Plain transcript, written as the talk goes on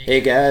Hey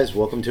guys,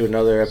 welcome to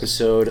another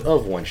episode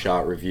of One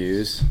Shot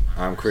Reviews.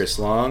 I'm Chris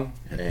Long,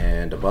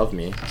 and above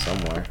me,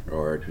 somewhere,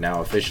 or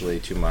now officially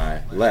to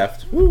my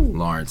left,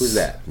 Lawrence. Who's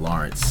that?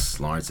 Lawrence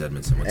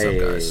Edmondson. What's hey,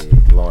 up, guys?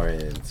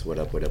 Lawrence. What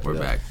up? We're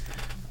back.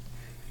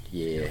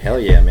 Yeah, hell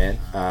yeah, man.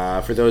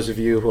 For those of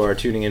you who are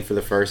tuning in for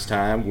the first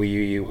time,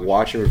 we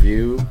watch and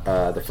review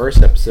the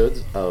first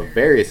episodes of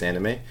various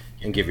anime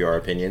and give you our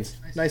opinions.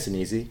 Nice and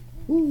easy.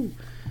 Woo.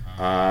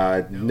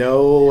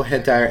 No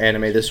hentai or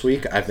anime this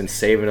week. I've been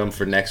saving them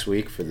for next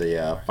week for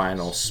the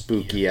final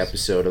spooky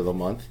episode of the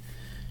month.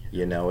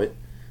 You know it.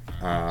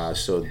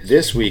 So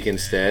this week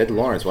instead,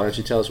 Lawrence, why don't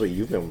you tell us what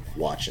you've been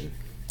watching?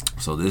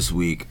 So this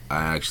weekend,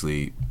 I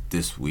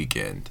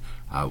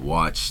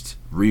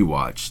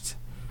rewatched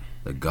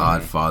The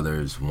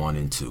Godfathers 1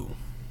 and 2.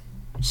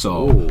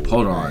 So,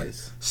 hold on.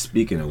 Nice.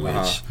 Speaking of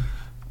which,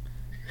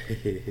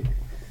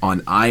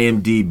 on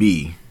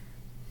IMDb,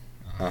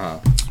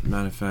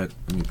 matter of fact,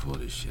 let me pull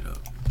this shit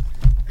up.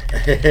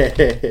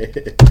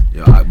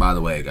 By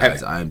the way,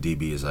 guys,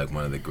 IMDb is like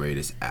one of the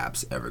greatest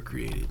apps ever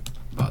created,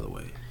 by the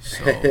way.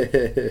 So,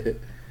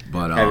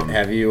 but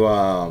have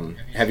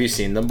you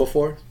seen them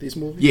before, these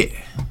movies?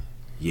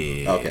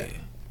 Yeah. Okay.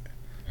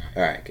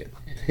 All right,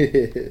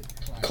 good.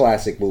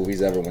 Classic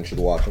movies. Everyone should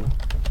watch them.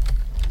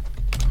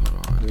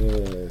 Hold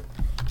on.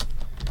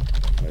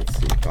 Let's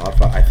see.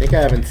 Godfather. I think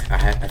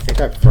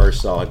I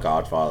first saw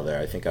Godfather.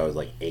 I think I was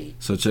like 8.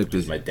 So check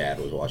this. My dad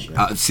was watching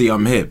it. See,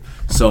 I'm hip.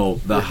 So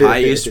the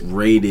highest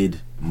rated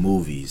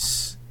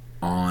movies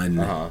on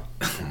oh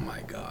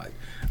my god,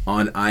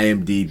 on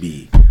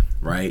IMDb,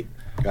 right?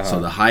 So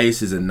the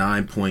highest is a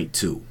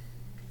 9.2.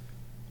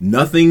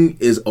 Nothing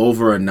is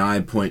over a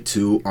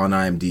 9.2 on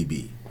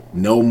IMDb.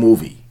 No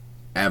movie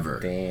ever.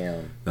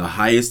 Damn. The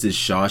highest is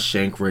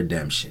Shawshank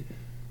Redemption.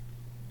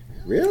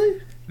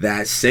 Really?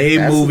 That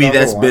same movie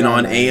that's been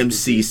on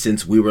AMC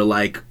since we were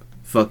like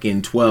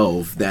fucking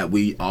 12 that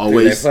we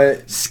always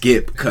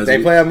skip because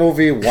they play a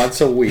movie once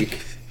a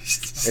week.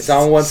 It's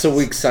on once a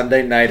week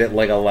Sunday night at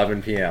like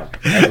 11 p.m.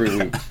 every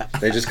week.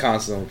 They just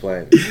constantly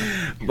play it.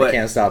 But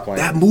can't stop playing.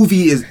 That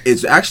movie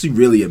is actually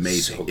really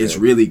amazing. So it's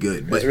really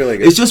good. But it's really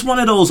good. It's just one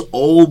of those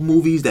old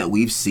movies that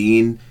we've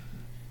seen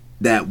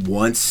that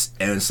once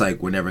and it's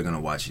like we're never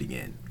gonna watch it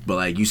again. But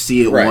like you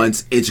see it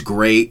once, it's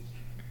great.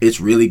 It's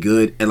really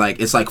good, and like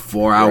it's like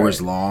 4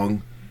 hours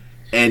long,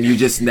 and you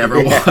just never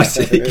watch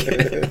it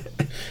again.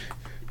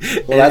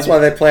 Well, that's why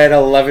they play it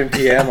at 11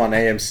 p.m. on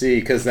AMC,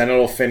 because then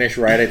it'll finish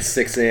right at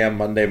 6 a.m.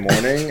 Monday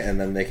morning, and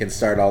then they can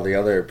start all the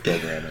other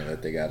programming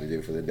that they got to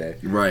do for the day.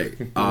 Right.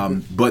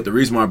 But the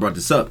reason why I brought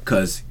this up,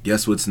 because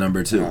guess what's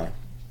number 2?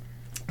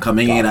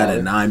 Coming Godfather?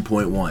 in at a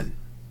 9.1.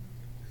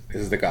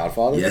 Is it The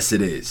Godfather? Yes,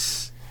 it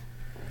is.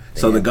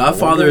 So The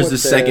Godfather is the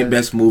second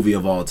best movie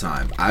of all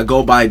time. I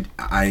go by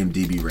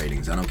IMDb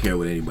ratings. I don't care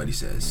what anybody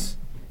says.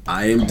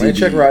 IMDb. I'm gonna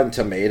check Rotten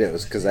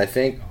Tomatoes because I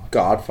think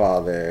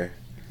Godfather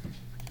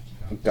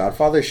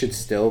should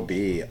still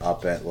be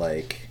up at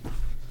like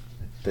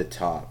the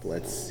top.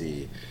 Let's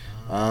see.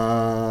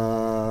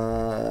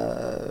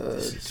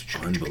 This is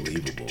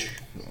unbelievable.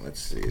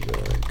 Let's see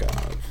The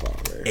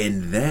Godfather.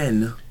 And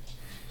then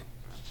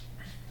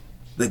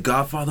The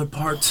Godfather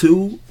Part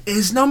 2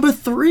 is number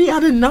 3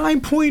 out of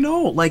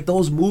 9.0. Like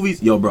those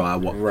movies, yo, bro. I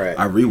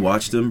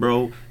rewatched them,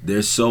 bro.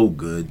 They're so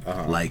good.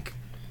 Like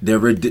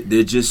they're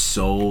just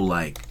so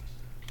like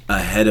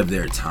ahead of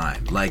their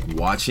time. Like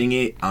watching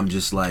it, I'm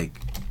just like,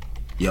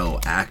 yo,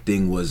 their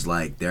acting was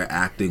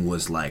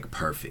like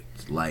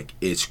perfect. Like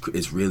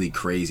it's really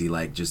crazy.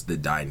 Like just the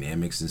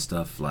dynamics and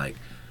stuff. Like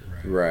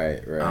right.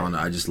 I don't know.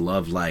 I just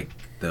love like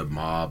the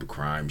mob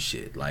crime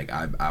shit. Like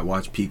I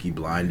watch Peaky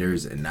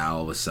Blinders, and now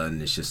all of a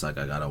sudden it's just like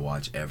I gotta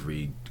watch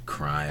every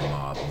crime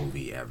mob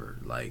movie ever.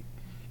 Like,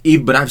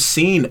 but I've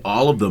seen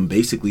all of them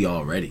basically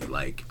already.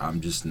 Like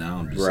I'm just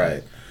right.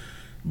 Like,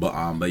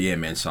 but yeah,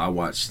 man. So I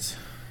watched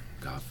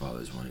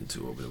Godfathers 1 and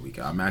 2 over the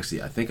weekend. I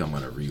think I'm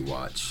gonna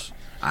rewatch.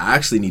 I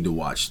actually need to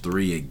watch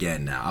 3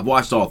 again now. I've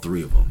watched all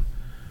 3 of them.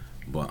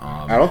 But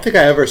I don't think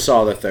I ever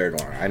saw the third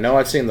one. I know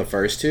I've seen the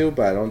first 2,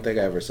 but I don't think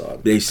I ever saw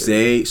it. They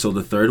say so.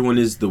 The third one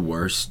is the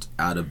worst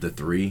out of the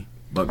 3,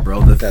 but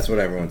bro, that's what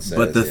everyone says.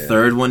 But the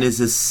third one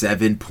is a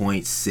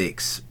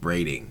 7.6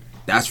 rating.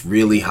 That's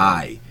really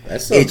high.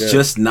 That's so it's good.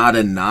 just not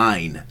a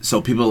 9.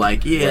 So people are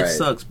like, it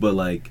sucks, but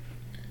like,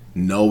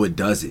 no, it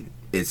doesn't.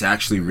 It's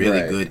actually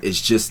really good.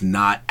 It's just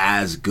not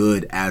as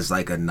good as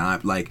like a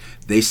 9. Like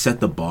they set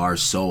the bar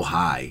so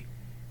high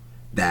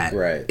that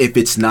if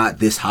it's not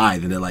this high,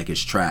 then they're like,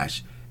 it's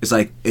trash. It's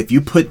like if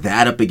you put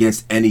that up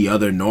against any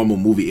other normal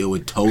movie, it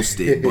would toast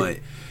it. But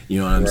you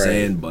know what I'm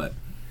saying? But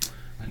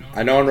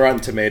I know on Rotten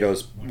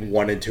Tomatoes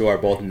 1 and 2 are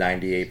both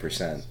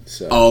 98%.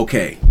 So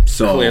okay,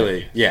 so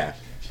clearly, yeah,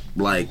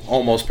 like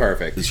almost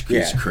perfect. It's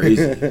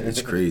crazy.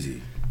 It's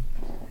crazy.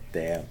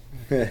 Damn.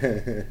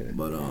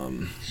 But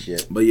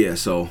shit. But yeah,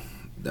 so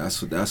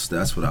that's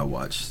what I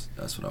watched.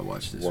 That's what I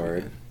watched this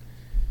weekend.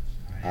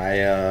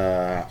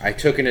 I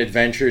took an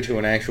adventure to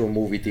an actual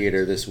movie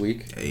theater this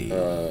week.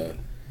 Hey.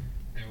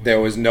 There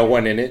was no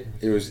one in it.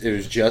 It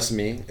was just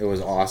me. It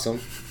was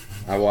awesome.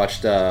 I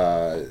watched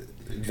the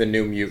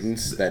New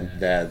Mutants,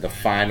 the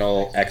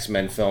final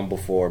X-Men film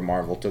before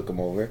Marvel took them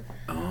over.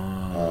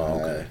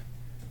 Oh, okay.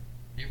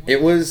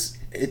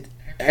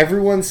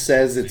 Everyone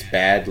says it's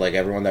bad. Like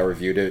everyone that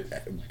reviewed it,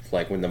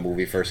 like when the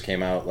movie first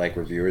came out, like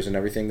reviewers and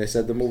everything, they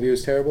said the movie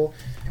was terrible.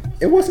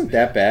 It wasn't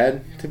that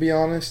bad, to be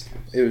honest.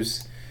 It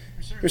was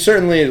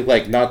certainly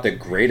like not the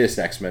greatest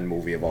X-Men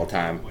movie of all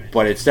time,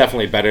 but it's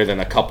definitely better than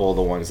a couple of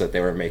the ones that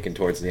they were making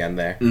towards the end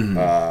there.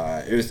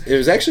 Mm-hmm. It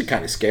was actually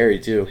kind of scary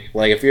too.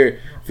 Like if you're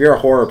a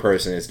horror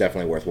person, it's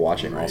definitely worth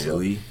watching. Really?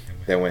 Also,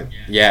 they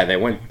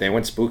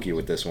went spooky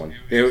with this one.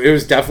 It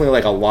was definitely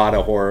like a lot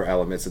of horror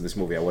elements in this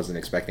movie. I wasn't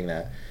expecting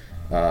that.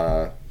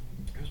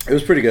 It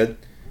was pretty good.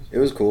 It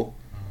was cool.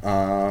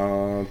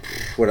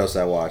 What else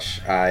did I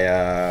watch?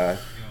 Bro,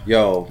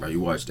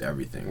 you watched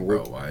everything,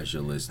 bro. Why is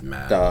your list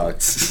mad? Well,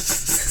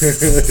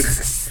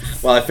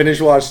 I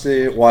finished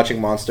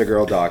watching Monster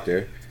Girl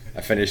Doctor.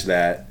 I finished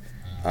that.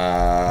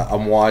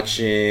 I'm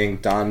watching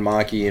Don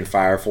Machi and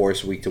Fire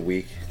Force week to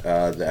week.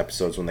 The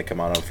episodes when they come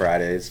out on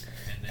Fridays.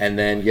 And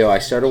then, I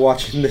started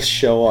watching this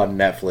show on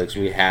Netflix.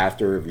 We have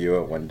to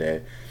review it one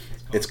day.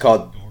 It's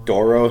called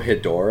Doro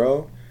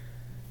Hidoro.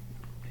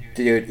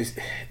 Dude,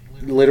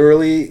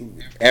 literally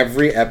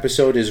every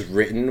episode is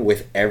written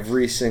with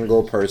every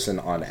single person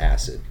on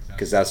acid,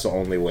 because that's the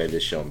only way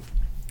this show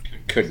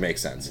could make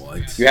sense.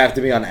 What? You have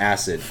to be on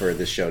acid for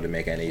this show to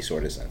make any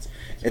sort of sense.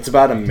 It's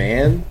about a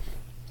man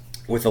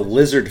with a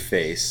lizard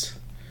face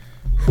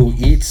who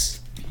eats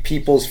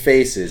people's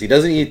faces. He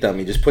doesn't eat them,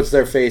 he just puts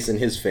their face in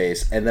his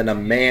face, and then a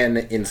man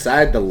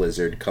inside the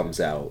lizard comes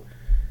out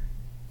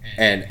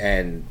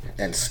and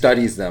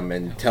studies them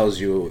and tells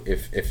you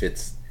if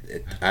it's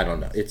I don't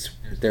know.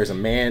 There's a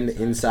man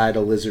inside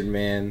a lizard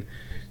man.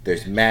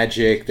 There's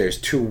magic. There's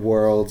two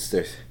worlds.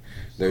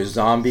 There's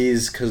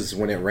zombies, because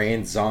when it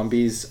rains,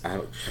 zombies.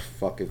 I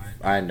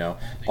know.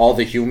 All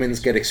the humans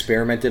get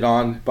experimented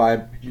on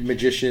by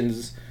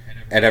magicians,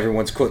 and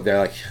everyone's cool. They're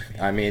like,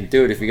 I mean,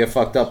 dude, if you get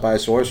fucked up by a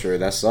sorcerer,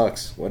 that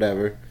sucks.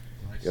 Whatever.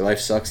 Your life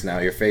sucks now.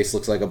 Your face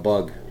looks like a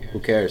bug. Who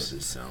cares?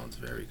 This sounds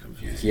very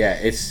confusing. Yeah,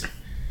 this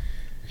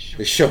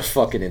show's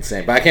fucking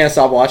insane. But I can't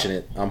stop watching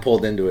it. I'm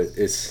pulled into it.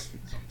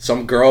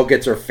 Some girl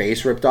gets her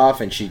face ripped off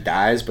and she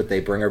dies, but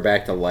they bring her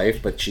back to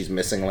life, but she's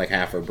missing like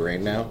half her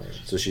brain now,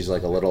 so she's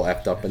like a little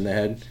effed up in the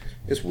head.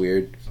 It's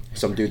weird.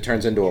 Some dude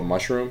turns into a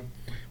mushroom.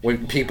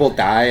 When people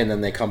die and then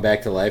they come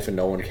back to life and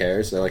no one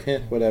cares, they're like,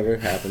 whatever,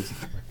 it happens.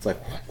 It's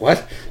like,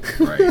 what?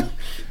 Right.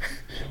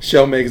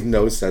 Show makes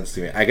no sense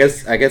to me. I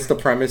guess the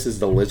premise is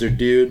the lizard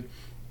dude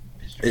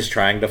is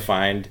trying to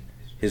find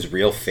his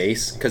real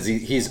face, because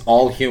he's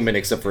all human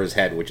except for his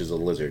head, which is a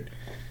lizard.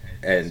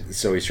 And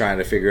so he's trying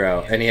to figure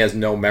out, and he has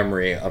no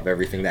memory of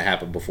everything that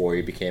happened before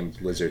he became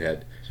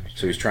Lizardhead.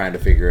 So he's trying to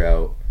figure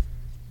out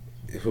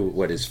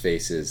what his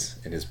face is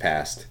in his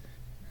past,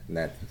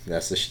 and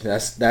that's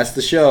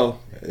the show.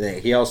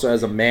 He also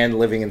has a man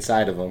living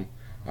inside of him.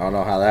 I don't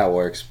know how that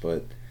works,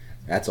 but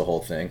that's a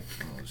whole thing.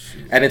 Oh,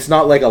 shoot. And it's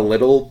not like a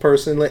little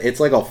person; it's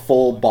like a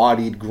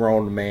full-bodied,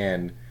 grown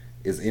man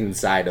is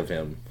inside of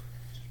him,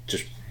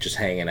 just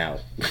hanging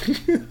out.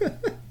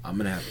 I'm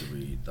gonna have to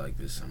read like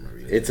this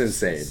summary. It's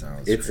insane. It's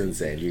crazy.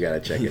 Insane. You gotta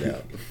check it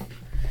out.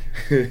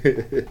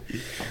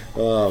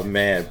 Oh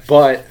man!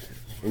 But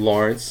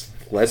Lawrence,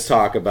 let's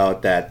talk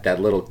about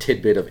that little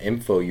tidbit of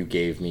info you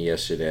gave me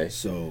yesterday.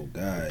 So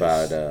guys,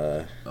 about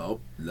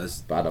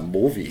a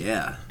movie.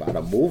 Yeah, about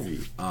a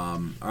movie. All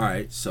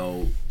right.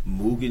 So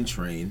Mugen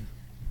Train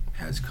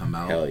has come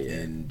out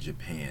in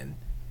Japan,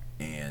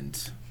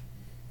 and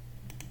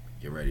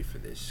get ready for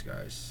this,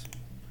 guys.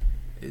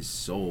 Is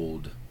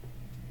sold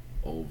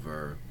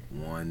over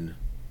 1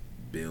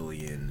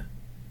 billion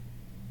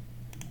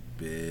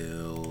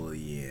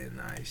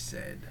I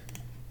said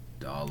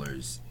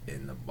dollars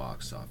in the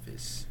box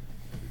office.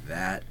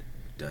 That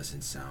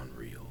doesn't sound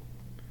real.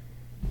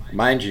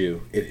 Mind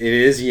you, it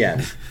is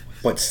yen,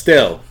 but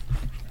still,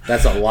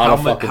 that's a lot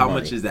of fucking money. How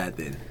much is that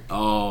then?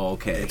 Oh,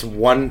 okay. It's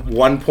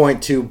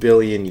 1.2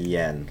 billion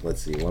yen.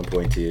 Let's see,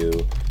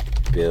 1.2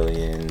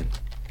 billion.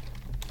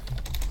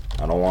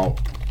 I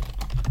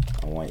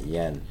want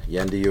yen.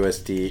 Yen to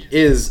USD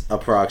is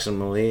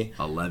approximately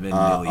 11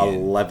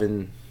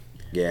 million.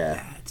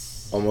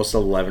 Almost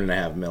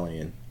 11.5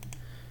 million.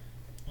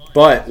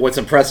 But what's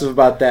impressive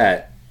about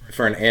that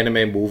for an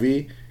anime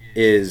movie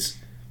is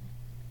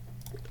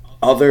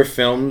other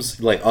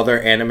films, like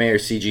other anime or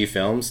CG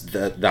films,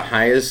 the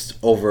highest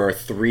over a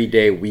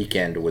 3-day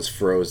weekend was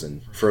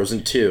Frozen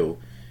 2,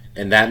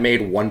 and that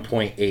made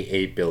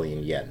 1.88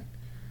 billion yen.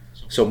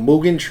 So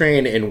Mugen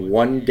Train in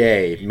one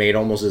day made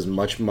almost as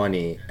much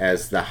money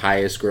as the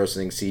highest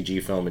grossing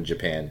CG film in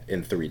Japan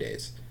in 3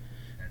 days.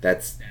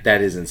 That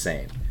is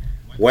insane.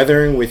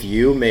 Weathering with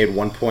You made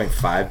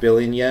 1.5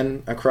 billion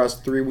yen across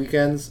 3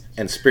 weekends,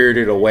 and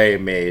Spirited Away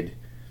made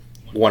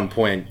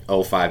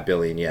 1.05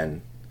 billion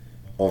yen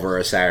over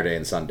a Saturday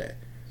and Sunday.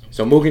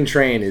 So Mugen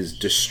Train is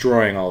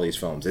destroying all these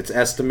films. It's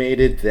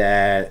estimated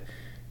that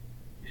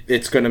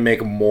it's going to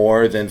make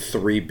more than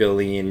 3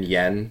 billion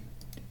yen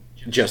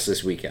just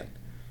this weekend.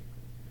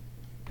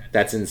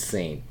 That's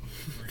insane.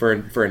 For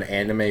an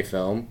anime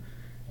film,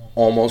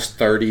 almost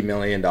 $30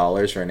 million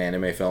for an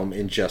anime film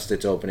in just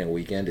its opening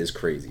weekend is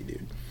crazy,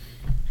 dude.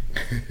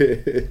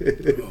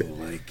 Bro,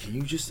 like, can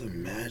you just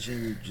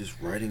imagine just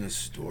writing a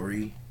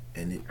story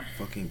and it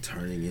fucking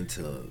turning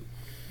into,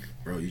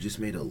 bro, you just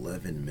made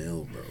 11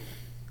 mil, bro.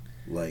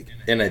 Like,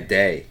 in a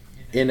day,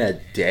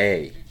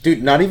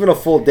 dude. Not even a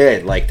full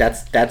day. Like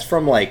that's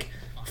from like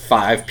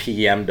 5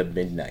 p.m. to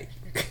midnight.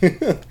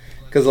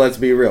 Because let's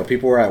be real,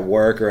 people were at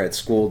work or at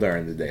school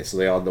during the day, so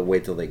they all had to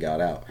wait till they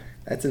got out.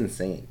 That's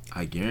insane.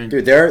 I guarantee.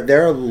 Dude,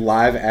 there are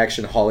live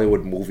action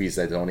Hollywood movies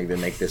that don't even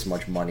make this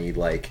much money,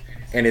 like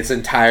in its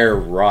entire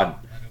run,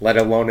 let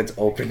alone its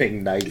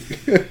opening night.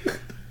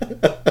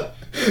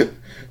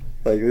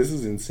 Like, this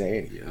is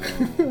insane. Yo,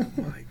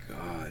 my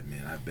God,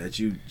 man! I bet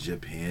you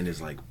Japan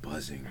is like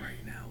buzzing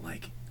right now.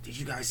 Like, did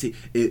you guys see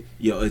it?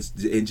 Yo, it's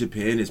in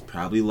Japan. It's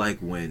probably like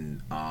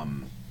when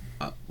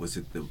was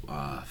it the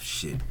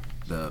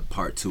the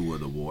part 2 of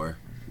the war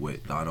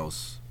with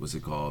Thanos? What's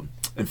it called?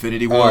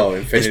 Infinity War. Oh,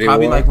 Infinity It's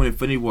probably War? like when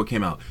Infinity War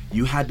came out.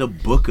 You had to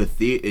book a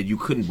theater. You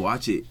couldn't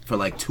watch it for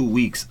like 2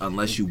 weeks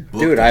unless you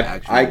booked. Dude,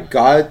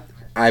 actual...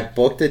 I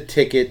booked a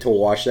ticket to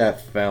watch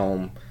that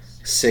film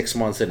 6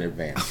 months in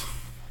advance.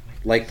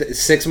 Like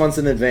 6 months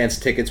in advance,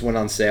 tickets went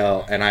on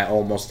sale, and I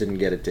almost didn't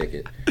get a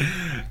ticket.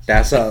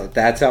 That's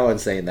how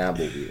insane that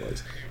movie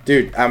was,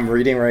 dude. I'm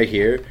reading right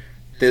here.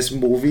 This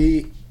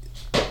movie,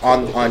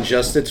 on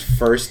just its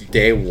first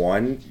day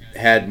one,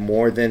 had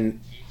more than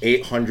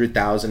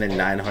 800,000 and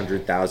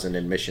 900,000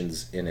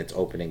 admissions in its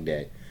opening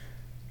day.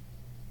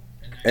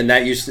 And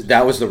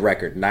that was the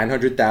record.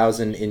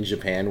 900,000 in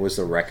Japan was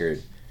the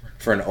record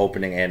for an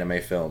opening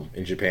anime film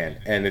in Japan.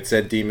 And it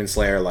said Demon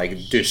Slayer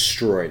like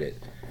destroyed it.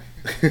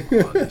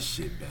 Oh, this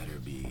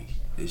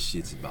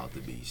shit's about to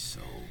be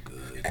so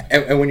good.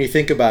 And when you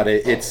think about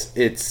it,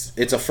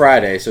 it's a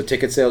Friday, so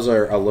ticket sales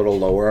are a little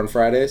lower on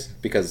Fridays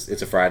because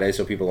it's a Friday,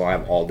 so people don't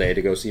have all day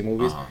to go see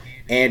movies.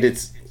 And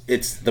it's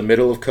the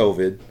middle of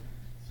COVID.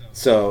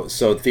 So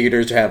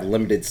theaters have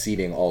limited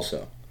seating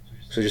also.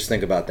 So just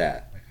think about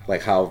that.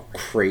 Like how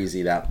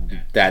crazy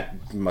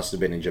that must have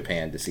been in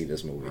Japan to see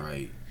this movie.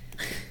 Right.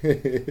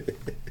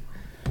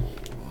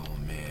 Oh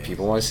man.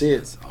 People want to see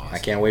it. Awesome. I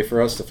can't wait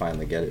for us to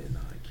finally get it.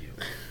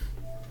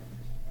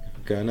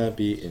 Gonna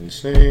be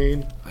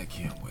insane. I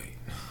can't wait.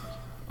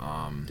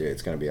 Dude,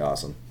 it's gonna be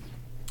awesome.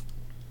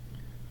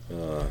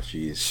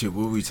 Jeez. Shit,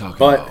 what were we talking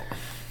about?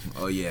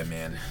 Oh yeah,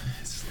 man.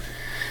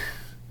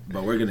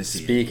 But we're gonna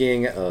see.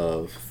 Speaking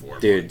of,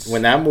 dude, months.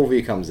 when that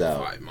movie comes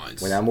out, 5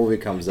 months. when that movie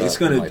comes out, It's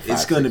gonna in like 5,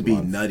 it's gonna 6 be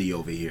months, nutty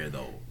over here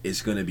though.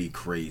 It's gonna be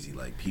crazy.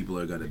 Like people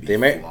are gonna be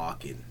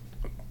flocking.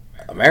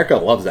 America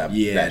loves that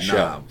Yeah, show.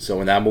 nah. So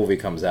when that movie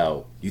comes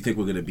out, You think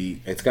we're gonna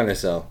be? it's gonna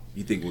sell.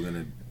 You think we're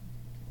gonna?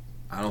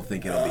 I don't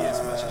think it'll be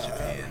as much as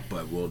Japan,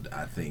 but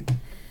I think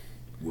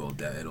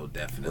it'll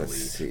definitely. Let's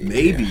see.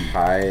 Maybe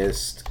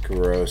Highest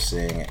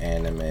grossing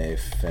anime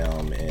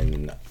film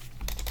in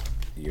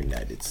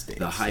United States.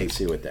 The hype. Let's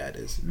see what that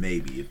is.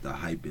 maybe if the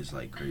hype is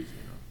like crazy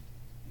enough.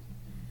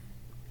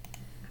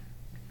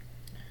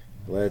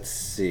 Let's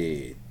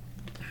see.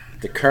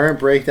 The current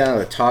breakdown of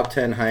the top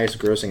 10 highest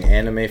grossing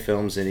anime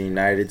films in the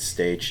United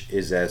States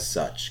is as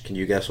such. Can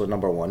you guess what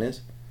number 1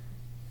 is?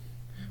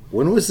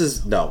 When was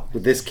this? No,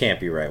 this can't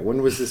be right.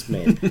 When was this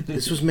made?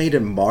 This was made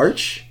in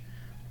March?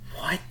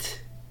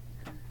 What?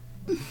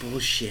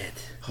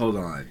 Bullshit. Hold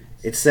on.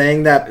 It's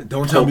saying that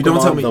Don't tell me.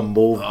 Don't tell me. The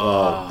movie.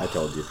 Oh, I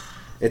told you.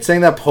 It's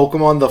saying that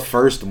Pokemon the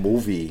first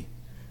movie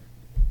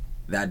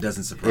That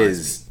doesn't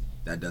surprise me.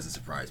 That doesn't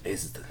surprise me.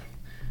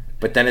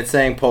 But then it's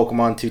saying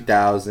Pokemon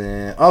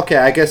 2000. Okay,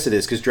 I guess it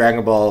is because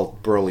Dragon Ball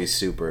Broly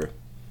Super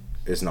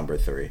is number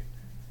 3.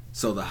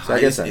 So the So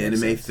I guess highest that makes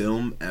anime sense.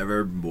 film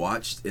ever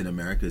watched in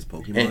America is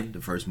Pokemon, the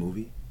first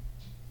movie.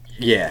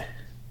 Yeah.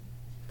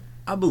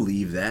 I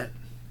believe that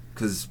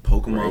because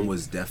Pokemon Right.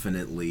 was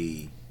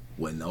definitely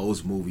when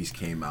those movies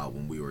came out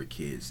when we were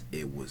kids.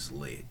 It was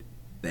lit.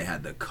 They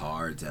had the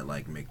cards at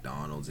like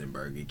McDonald's and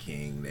Burger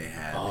King. They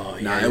had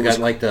it was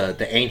like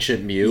the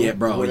ancient Mew. yeah,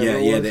 bro, whatever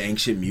it yeah, was. the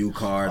ancient Mew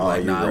card. Oh,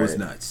 Like, you're it was right.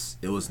 nuts.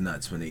 It was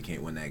nuts when that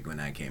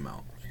came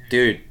out.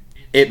 Dude,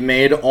 it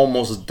made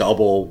almost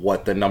double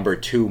what the number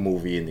 2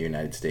 movie in the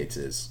United States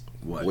is,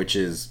 What? which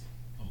is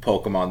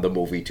Pokemon the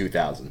movie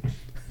 2000.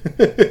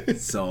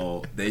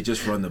 So they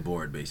just run the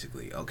board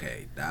basically.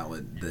 Okay, that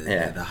would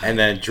the And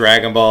then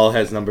Dragon Ball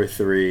has number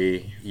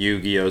 3,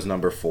 Yu-Gi-Oh's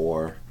number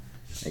 4.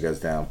 It goes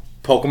down.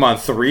 Pokemon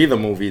 3, the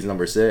movie, is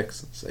number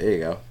 6. So there you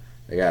go.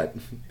 They got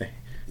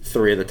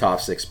 3 of the top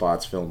 6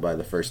 spots filmed by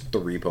the first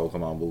 3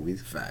 Pokemon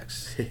movies.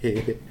 facts.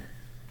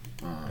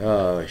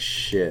 Oh,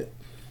 shit.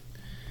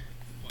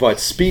 But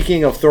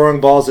speaking of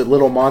throwing balls at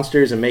little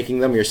monsters and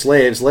making them your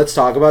slaves, let's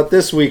talk about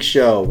this week's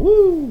show.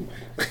 Woo!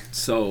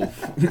 So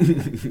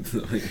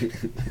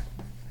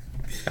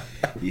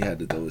he had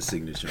to throw his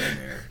signature in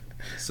there.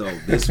 So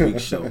this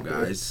week's show,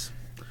 guys,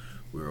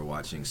 we were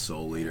watching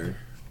Soul Eater,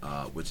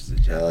 which is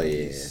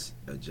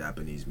a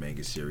Japanese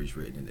manga series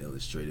written and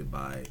illustrated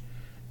by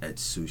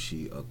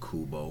Etsushi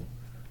Akubo.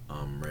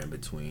 Ran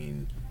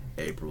between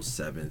April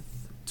 7th,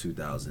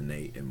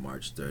 2008, and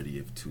March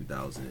 30th,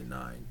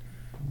 2009.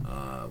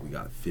 We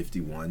got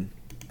 51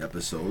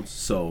 episodes,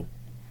 so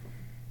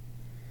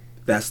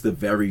that's the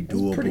very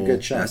doable. Pretty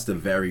good chunk. That's the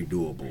very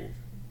doable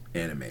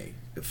anime.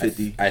 The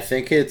 50. I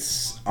think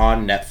it's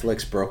on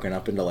Netflix, broken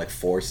up into like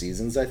 4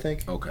 seasons. I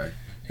think. Okay.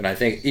 And I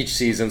think each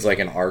season's like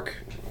an arc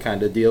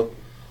kind of deal.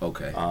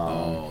 Okay.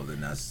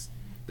 Then that's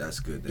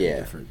good. Then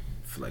different,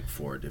 like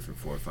 4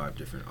 or 5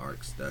 different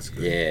arcs. That's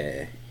good.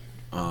 Yeah.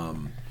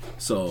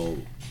 So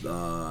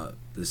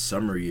the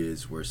summary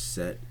is we're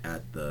set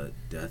at the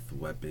Death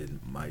Weapon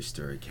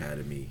Meister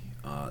Academy.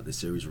 The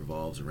series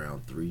revolves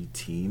around 3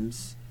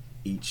 teams,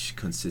 each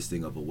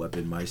consisting of a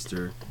Weapon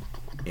Meister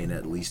and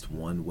at least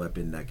one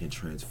weapon that can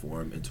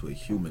transform into a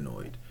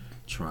humanoid,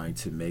 trying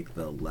to make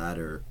the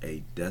latter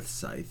a death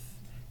scythe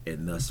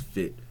and thus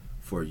fit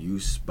for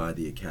use by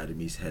the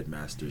Academy's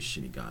headmaster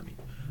Shinigami.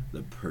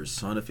 The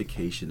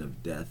personification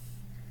of death,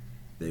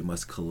 they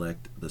must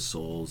collect the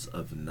souls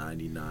of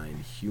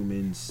 99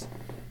 humans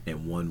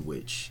and 1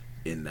 witch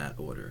in that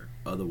order.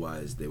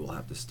 Otherwise, they will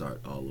have to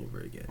start all over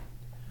again.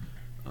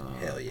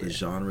 Hell yeah. The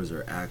genres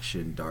are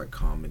action, dark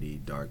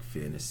comedy, dark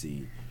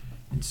fantasy,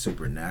 and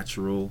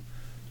supernatural.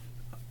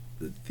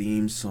 The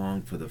theme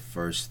song for the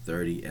first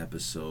 30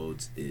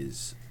 episodes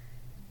is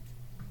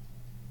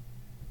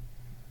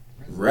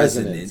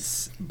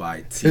Resonance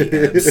by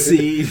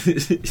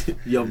TMC.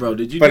 Yo, bro,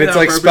 did you? But do it's that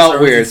on like purpose, spelled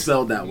or is it weird.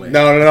 spelled that way.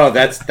 No.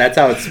 That's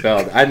how it's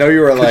spelled. I know you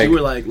were like. You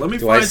were like, let me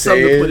do I find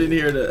something say to put it? in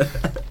here to.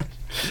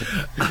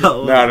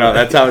 No,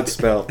 that's how it's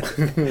spelled.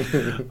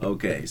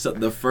 Okay, so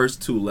the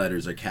first 2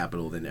 letters are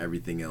capital, then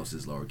everything else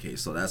is lowercase.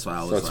 So that's why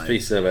I was So it's like,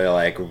 piece of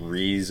like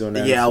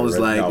resonance. yeah, I was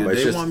like, no,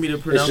 they want me to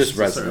pronounce it's just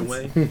this a certain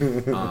way.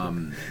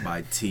 resonance.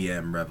 By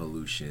TM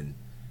Revolution.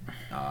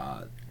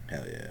 Hell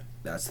yeah.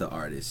 That's the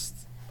artist.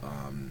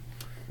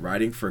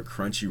 Writing for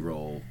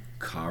Crunchyroll,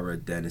 Kara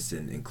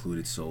Dennison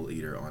included Soul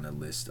Eater on a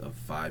list of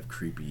 5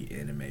 creepy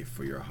anime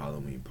for your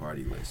Halloween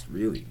party list.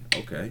 Really?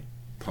 Okay.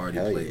 Party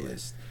Hell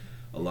playlist.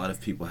 A lot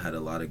of people had a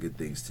lot of good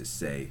things to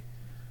say.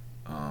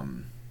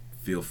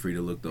 Feel free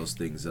to look those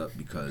things up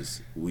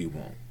because we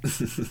won't.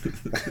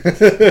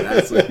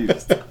 That's what he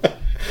was talking.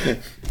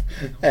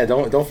 Hey,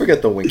 don't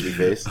forget the winky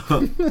face. I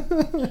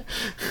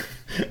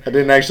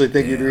didn't actually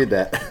think you'd read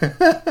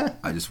that.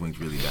 I just winked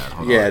really bad.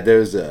 Hold yeah, on.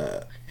 there's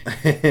a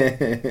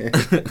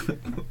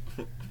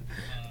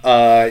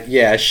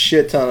a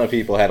shit ton of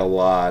people had a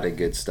lot of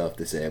good stuff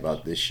to say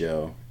about this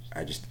show.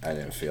 I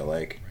didn't feel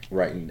like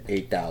writing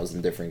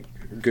 8,000 different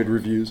good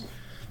reviews.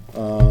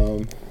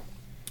 So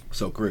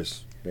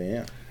Chris,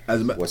 Yeah.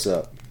 what's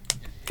up?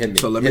 Hit me.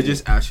 So let me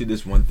just ask you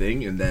this one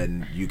thing, and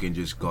then you can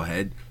just go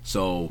ahead.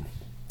 So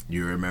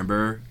you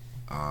remember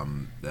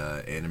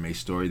the anime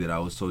story that I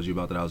was told you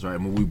about that I was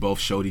writing? When we both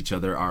showed each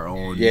other our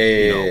own,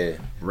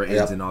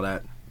 ratings and all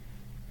that.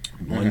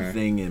 One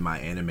thing in my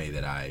anime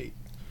that I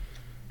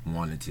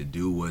wanted to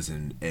do was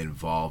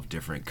involve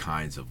different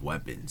kinds of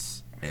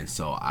weapons. And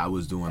so I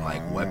was doing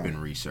like weapon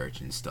research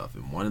and stuff.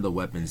 And one of the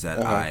weapons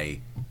that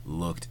I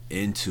looked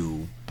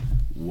into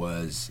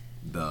was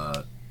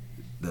the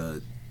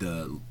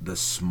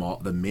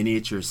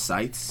miniature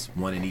sights,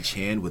 one in each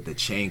hand with the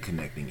chain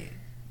connecting it.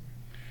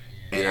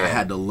 And I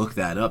had to look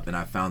that up, and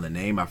I found the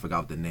name. I forgot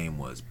what the name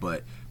was,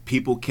 but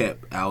I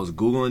was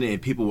Googling it, and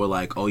people were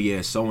like, "Oh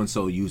yeah, so and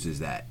so uses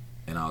that."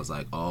 And I was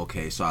like, oh,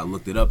 okay. So I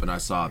looked it up and I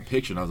saw a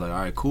picture and I was like, all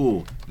right,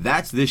 cool.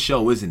 That's this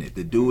show, isn't it?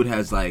 The dude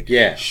has like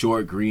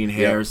short green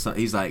hair. Yep.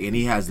 He's like, and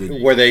he has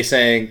the. Were they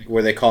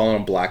calling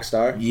him Black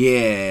Star?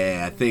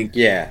 Yeah, I think.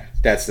 Yeah,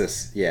 that's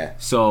this. Yeah.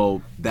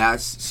 So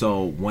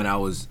when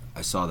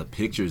I saw the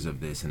pictures of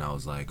this and I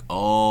was like,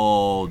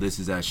 oh, this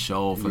is that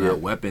show for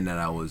that weapon that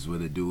I was where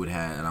the dude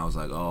had. And I was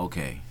like, oh,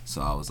 okay.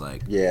 So I was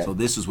like, so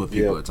this is what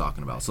people are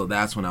talking about. So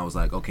that's when I was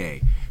like,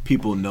 okay,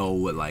 people know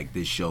what like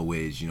this show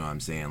is, you know what I'm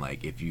saying?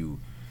 Like if you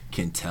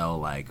can tell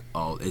like,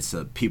 oh,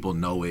 people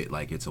know it,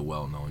 like it's a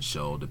well-known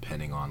show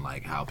depending on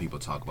like how people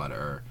talk about it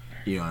or,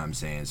 you know what I'm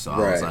saying? So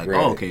I was like,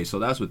 oh, okay, so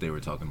that's what they were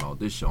talking about,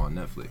 this show on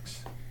Netflix.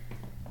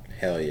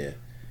 Hell yeah.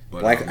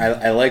 But,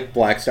 I like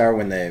Black Star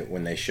when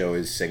they show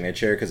his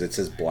signature because it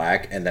says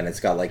black and then it's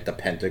got like the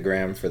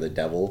pentagram for the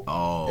devil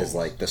as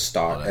like the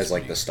star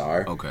the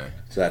star. Okay.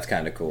 So that's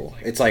kind of cool.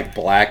 It's like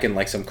black and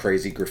like some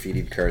crazy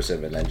graffitied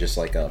cursive and then just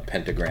like a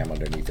pentagram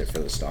underneath it for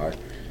the star.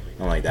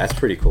 I'm like, that's a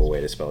pretty cool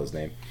way to spell his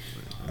name.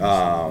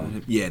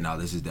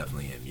 This is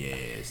definitely him. Yeah,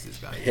 it's this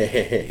guy.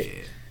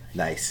 Yeah.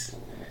 Nice.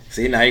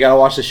 See, now you gotta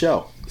watch the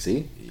show.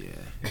 See?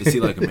 Yeah. Is he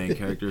like a main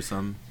character or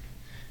something?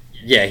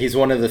 Yeah, he's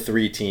one of the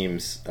 3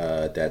 teams. We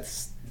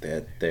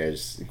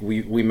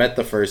met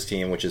the first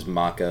team, which is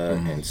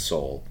Maka and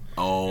Soul.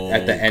 Oh,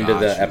 at the end of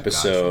the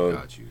episode.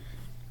 Got you.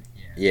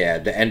 Yeah,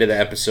 at the end of the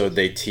episode,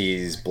 they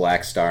tease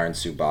Black Star and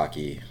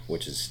Tsubaki,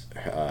 which is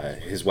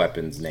his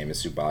weapon's name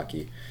is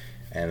Tsubaki.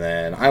 And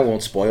then I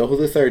won't spoil who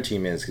the 3rd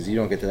team is because you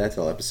don't get to that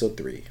till episode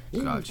 3.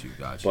 Got you.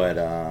 But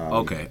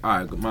okay,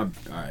 all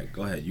right,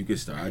 go ahead. You can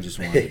start. I just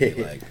wanted to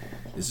be like,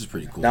 this is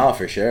pretty cool. No,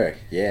 for sure.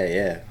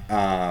 Yeah.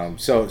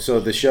 So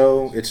the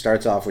show, it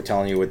starts off with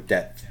telling you what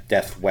Death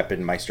Death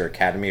Weapon Meister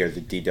Academy, or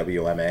the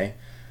DWMA.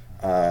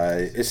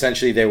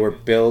 Essentially, they were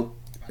built.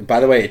 By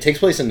the way, it takes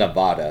place in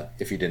Nevada.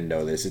 If you didn't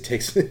know this, it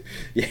takes.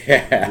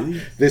 Yeah,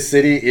 really? This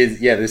city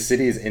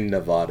is in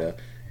Nevada,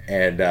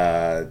 and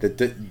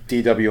the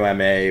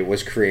DWMA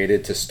was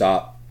created to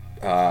stop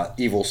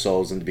evil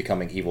souls into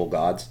becoming evil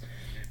gods,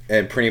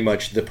 and pretty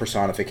much the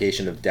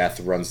personification of death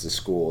runs the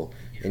school,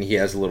 and he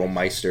has little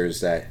meisters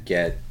that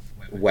get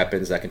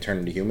weapons that can turn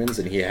into humans,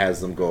 and he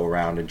has them go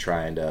around and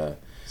try and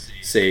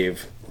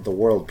save the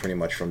world pretty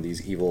much from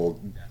these evil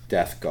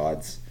death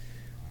gods.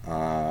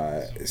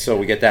 So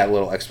we get that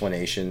little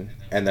explanation,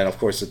 and then of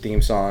course the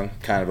theme song,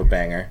 kind of a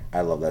banger.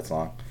 I love that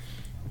song.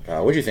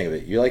 What do you think of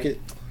it? You like it?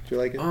 Do you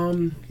like it?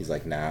 He's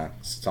like, nah,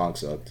 song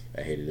sucked.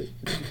 I hated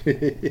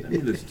it. Let me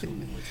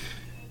listen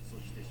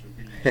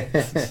to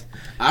it.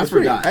 I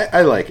forgot.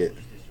 I like it.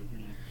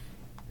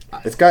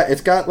 It's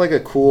got like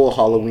a cool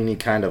Halloweeny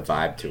kind of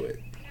vibe to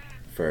it,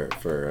 for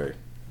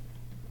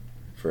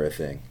a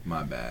thing.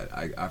 My bad.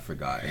 I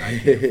forgot and I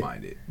can't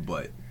find it,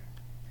 but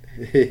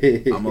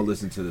I'm gonna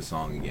listen to the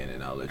song again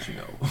and I'll let you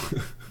know.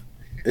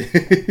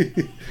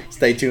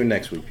 Stay tuned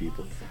next week,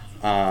 people.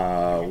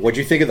 What'd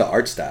you think of the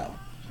art style?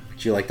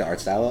 Did you like the art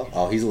style?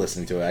 Oh, he's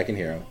listening to it. I can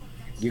hear him.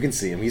 You can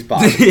see him. He's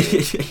bobbing.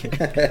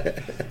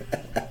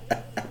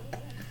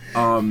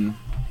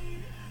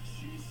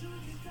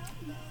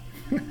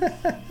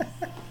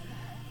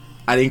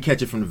 I didn't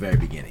catch it from the very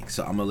beginning,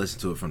 so I'm gonna listen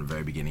to it from the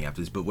very beginning after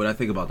this. But what I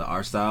think about the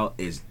art style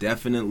is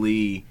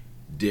definitely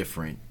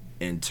different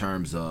in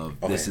terms of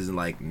this isn't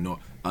like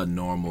a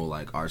normal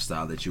like art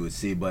style that you would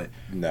see, but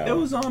no. It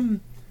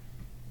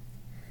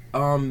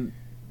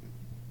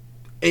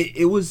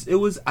was it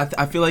was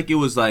I feel like it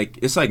was like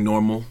it's like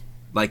normal,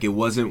 like it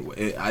wasn't.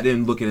 I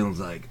didn't look at it and was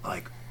like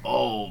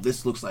oh,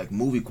 this looks like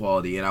movie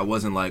quality, and I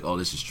wasn't like, oh,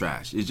 this is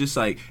trash. It's just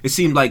like it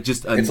seemed like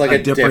just a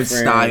different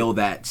style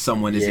that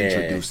someone is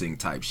introducing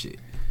type shit.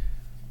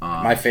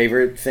 My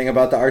favorite thing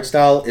about the art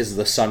style is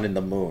the sun and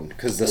the moon,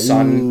 because the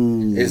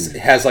sun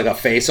has like a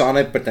face on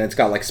it, but then it's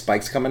got like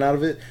spikes coming out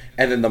of it,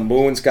 and then the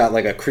moon's got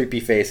like a creepy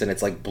face, and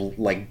it's like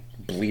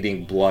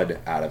bleeding blood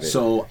out of it.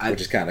 So which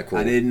is kind of cool.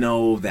 I didn't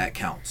know that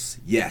counts.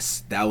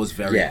 Yes, that was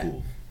very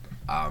cool.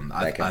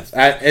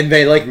 And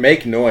they like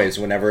make noise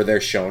whenever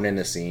they're shown in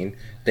a scene.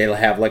 They'll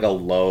have like a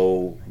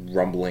low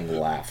rumbling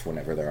laugh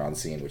whenever they're on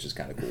scene, which is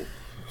kind of cool.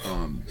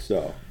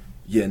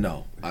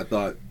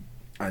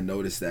 I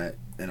noticed that,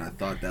 and I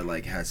thought that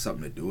like had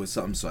something to do with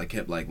something, so I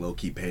kept like low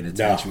key paying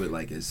attention to it.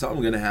 Like, is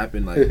something gonna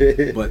happen?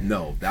 Like, but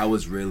no, that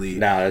was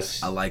really. I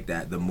like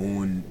that. The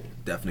moon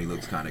definitely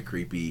looks kind of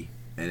creepy,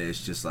 and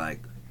it's just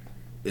like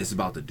it's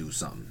about to do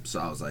something. So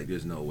I was like,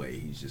 there's no way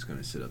he's just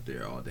gonna sit up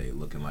there all day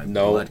looking like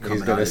blood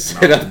coming out of his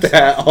mouth. He's gonna sit up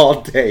there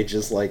all day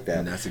just like that.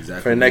 And that's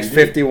exactly for the next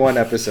 51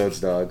 episodes,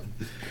 dog.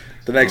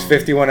 The next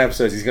 51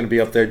 episodes, he's gonna be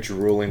up there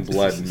drooling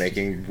blood and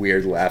making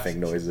weird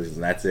laughing noises,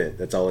 and that's it.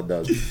 That's all it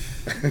does.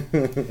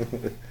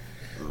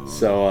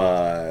 So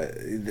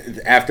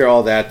after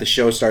all that, the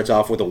show starts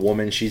off with a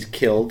woman. She's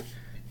killed.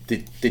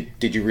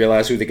 Did you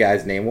realize who the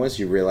guy's name was?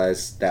 You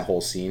realize that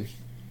whole scene,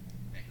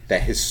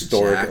 that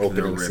historic Jack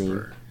opening the scene.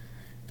 Ripper.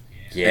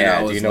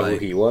 Yeah, do you know who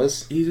he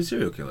was? He's a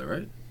serial killer,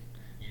 right?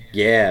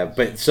 Yeah,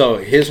 but so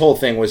his whole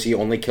thing was he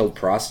only killed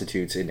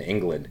prostitutes in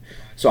England.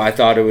 So I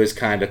thought it was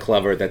kind of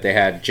clever that they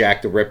had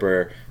Jack the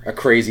Ripper, a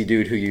crazy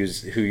dude who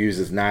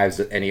uses knives,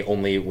 and he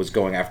only was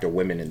going after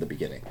women in the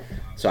beginning.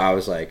 So I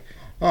was like,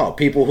 oh,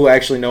 people who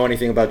actually know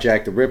anything about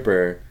Jack the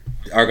Ripper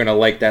are going to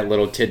like that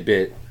little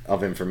tidbit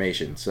of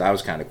information. So that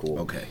was kind of cool.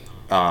 Okay.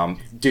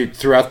 Dude,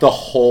 throughout the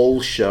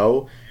whole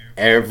show,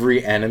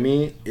 every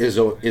enemy is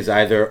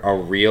either a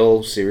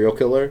real serial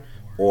killer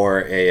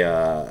or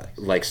a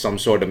like some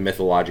sort of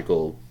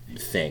mythological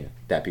thing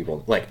that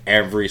people like.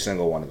 Every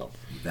single one of them,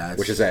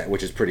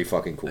 which is pretty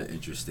fucking cool. An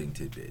interesting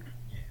tidbit.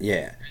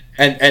 Yeah,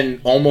 and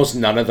almost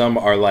none of them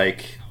are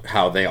like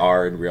how they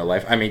are in real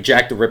life. I mean,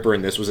 Jack the Ripper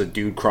in this was a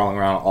dude crawling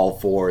around on all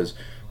fours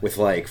with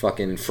like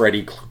fucking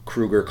Freddy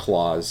Krueger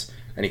claws,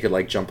 and he could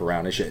like jump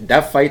around and shit.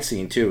 That fight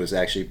scene too is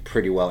actually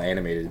pretty well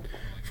animated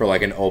for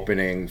like an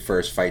opening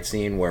first fight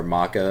scene where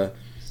Maka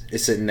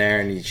is sitting there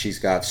and she's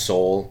got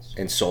Soul,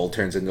 and Soul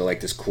turns into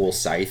like this cool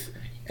scythe,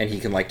 and he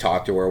can like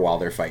talk to her while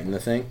they're fighting the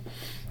thing.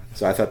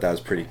 So I thought that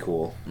was pretty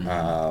cool.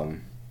 Mm-hmm.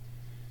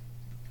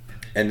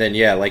 And then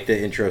like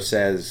the intro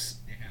says,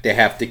 they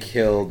have to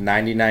kill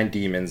 99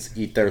 demons,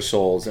 eat their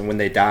souls, and when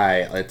they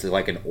die, it's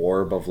like an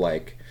orb of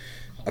like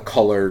a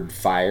colored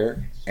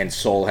fire, and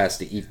Soul has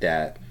to eat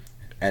that,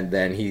 and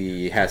then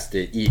he has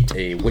to eat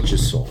a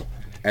witch's soul.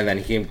 And then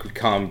he can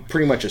become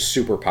pretty much a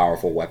super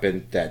powerful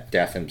weapon that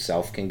Death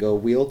himself can go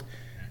wield.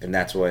 And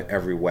that's what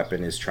every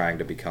weapon is trying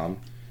to become.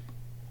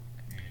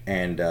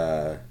 And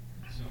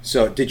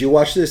so did you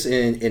watch this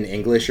in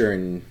English or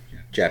in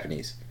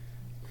Japanese?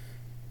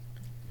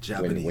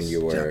 Japanese. When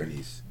you were,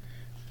 Japanese.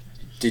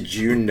 Did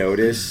you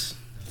notice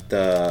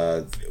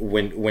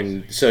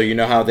when so you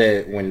know how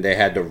when they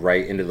had to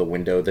write into the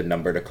window the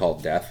number to call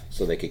Death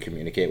so they could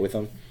communicate with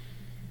him?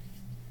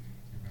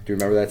 Do you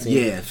remember that scene?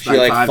 Yeah, she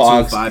like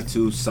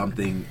 52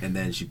 something, and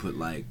then she put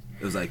like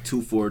It was like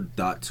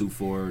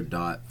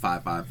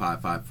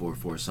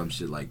 24.24.555544, some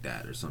shit like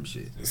that, or some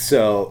shit.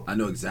 So I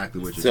know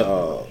exactly what you're talking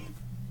about.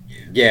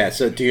 Yeah.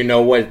 So do you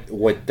know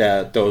what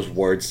those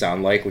words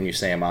sound like when you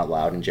say them out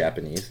loud in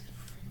Japanese?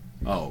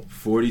 Oh,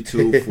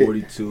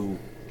 42.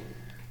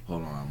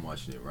 Hold on, I'm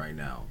watching it right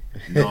now.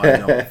 No, I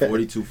know.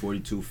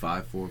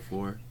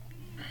 42.544.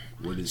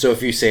 What is? So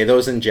if you say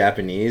those in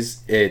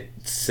Japanese, it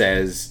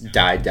says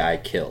 "die die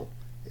kill"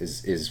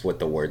 is what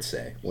the words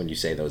say when you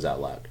say those out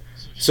loud.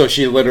 So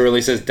she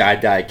literally says "die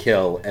die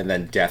kill," and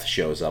then death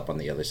shows up on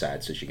the other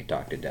side, so she can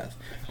talk to death.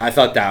 I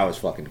thought that was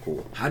fucking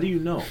cool. How do you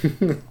know?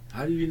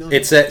 How do you know?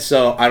 It's that.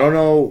 So I don't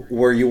know.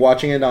 Were you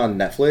watching it on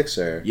Netflix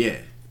or? Yeah.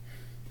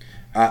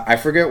 I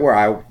forget where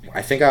I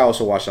think I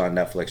also watched it on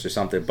Netflix or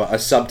something, but a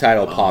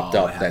subtitle popped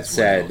up that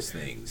said,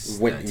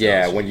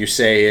 when you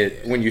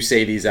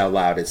say these out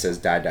loud, it says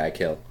 "die die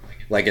kill,"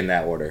 like in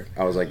that order.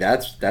 I was like,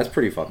 that's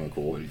pretty fucking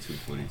cool. 42,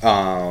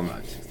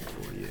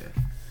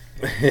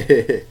 564,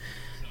 yeah.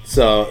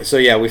 So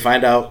yeah, we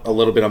find out a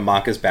little bit of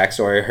Maka's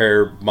backstory.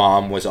 Her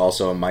mom was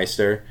also a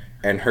Meister,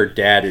 and her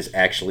dad is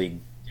actually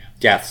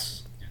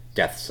Death's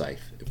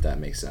Scythe, if that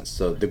makes sense.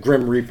 So the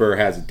Grim Reaper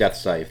has a Death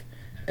Scythe,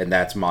 and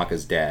that's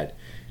Maka's dad.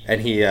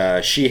 And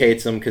she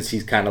hates him because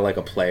he's kind of like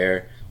a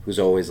player who's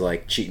always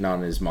like cheating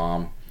on his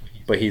mom,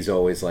 but he's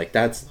always like,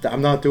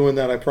 I'm not doing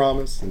that, I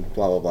promise, and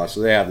blah blah blah.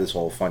 So they have this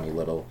whole funny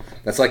little,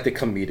 that's like the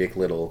comedic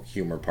little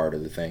humor part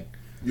of the thing.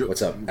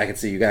 What's up? I can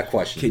see you got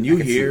questions. Can you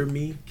hear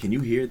me? Can you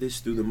hear this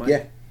through the mic?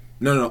 Yeah.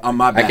 No, on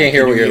my bad. I can't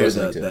hear what you're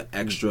listening to. The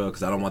extra,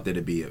 because I don't want there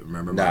to be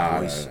remember my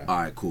voice. No.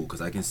 All right, cool,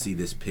 because I can see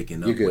this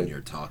picking up when you're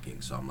talking.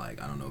 So I'm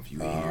like, I don't know if you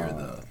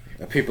hear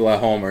the people at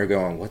home are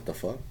going, what the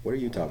fuck? What are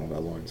you talking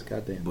about, Lawrence?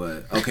 Goddamn.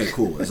 But okay,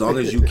 cool. As long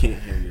as you can't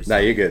hear yourself. Nah,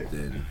 you're good.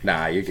 Then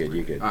you're good.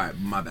 You're good. All right,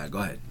 my bad. Go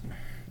ahead.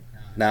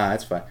 Nah,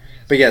 that's fine.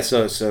 But yeah,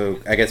 so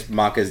I guess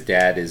Maka's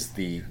dad is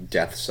the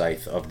Death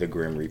Scythe of the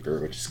Grim Reaper,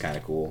 which is kind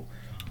of cool.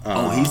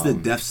 He's the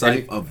Death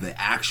Scythe of the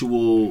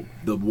actual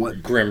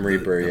Grim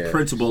Reaper, the yeah.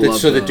 Principal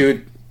of the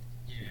dude.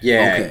 Yeah,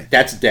 okay.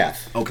 That's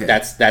death. Okay,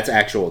 that's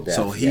actual death.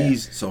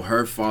 So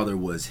her father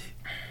was,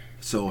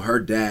 so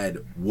her dad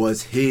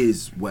was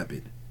his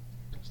weapon.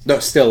 No,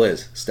 still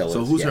is.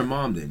 So who's her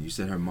mom then? You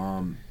said her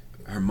mom.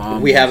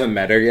 We haven't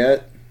met her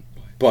yet,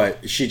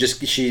 but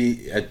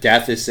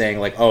Death is saying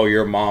like, oh,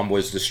 your mom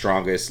was the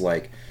strongest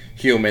like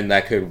human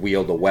that could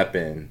wield a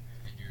weapon,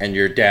 and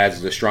your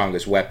dad's the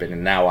strongest weapon,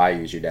 and now I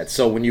use your dad.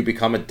 So when you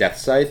become a Death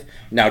Scythe,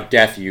 now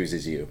Death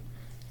uses you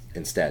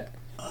instead.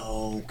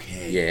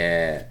 Okay.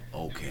 Yeah.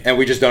 Okay. And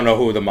we just don't know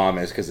who the mom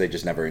is because they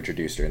just never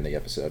introduced her in the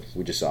episode.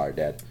 We just saw her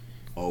dad.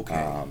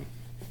 Okay.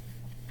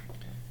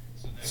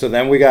 So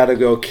then we gotta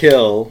go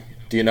kill.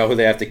 Do you know who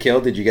they have to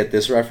kill? Did you get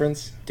this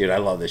reference? Dude, I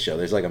love this show.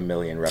 There's like a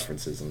million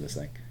references in this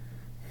thing.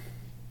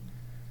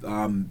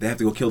 They have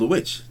to go kill the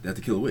witch.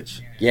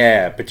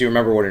 Yeah, but do you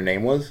remember what her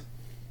name was?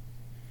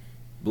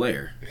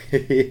 Blair.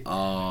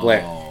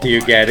 Blair. Do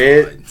you get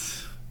it?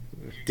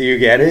 Do you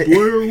get it?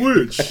 Blair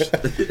Witch.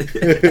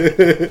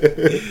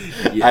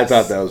 Yes. I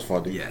thought that was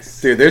funny.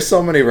 Yes. Dude, there's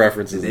so many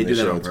references in this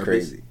show. It's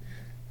crazy.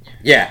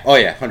 Yeah. Oh,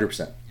 yeah.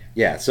 100%.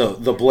 Yeah. So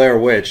the Blair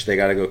Witch, they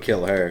got to go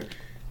kill her.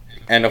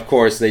 And, of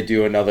course, they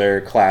do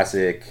another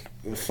classic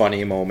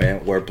funny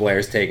moment where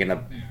Blair's taking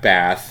a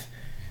bath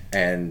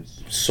and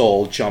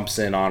Soul jumps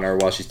in on her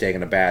while she's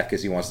taking a bath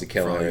because he wants to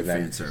kill her. And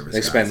then they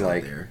spend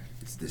like...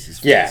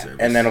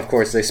 and then of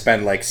course they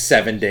spend like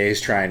 7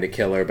 days trying to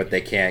kill her, but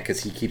they can't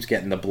because he keeps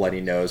getting the bloody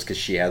nose because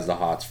she has the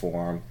hots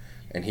for him,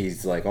 and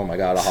he's like, "Oh my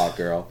god, a hot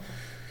girl,"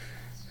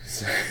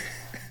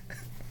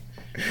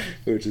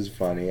 which is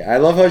funny. I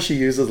love how she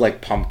uses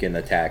like pumpkin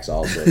attacks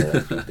also to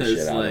like, beat the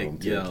shit out of him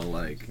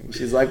too.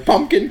 She's like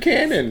pumpkin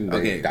cannon.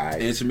 Okay,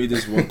 answer me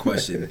this one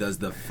question: does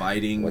the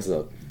fighting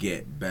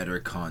get better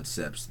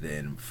concepts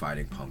than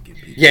fighting pumpkin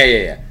people?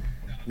 Yeah.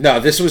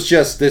 No, this was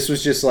just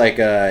like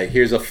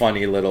here's a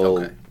funny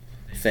little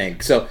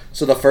thing. So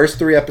the first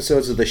 3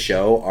 episodes of the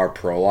show are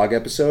prologue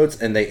episodes,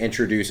 and they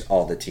introduce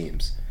all the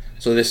teams.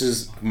 So this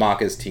is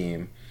Maka's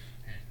team,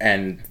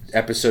 and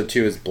episode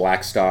 2 is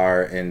Black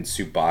Star and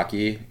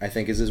Tsubaki, I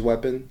think is his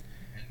weapon,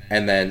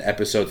 and then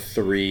episode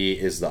 3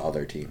 is the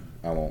other team.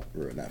 I won't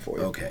ruin that for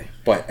you. Okay.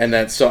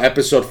 So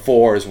episode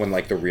 4 is when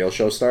like the real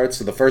show starts.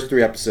 So the first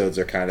 3 episodes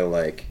are kind of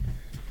like,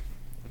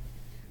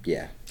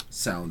 yeah.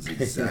 Sounds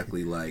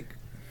exactly like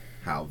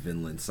how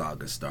Vinland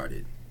Saga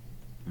started.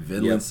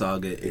 Vinland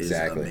Saga is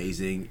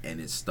amazing, and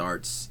it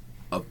starts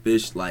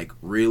like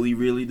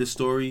really the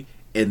story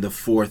in the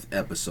 4th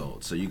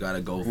episode. So you got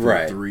to go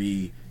through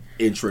 3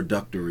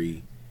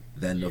 introductory,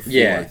 then the 4th.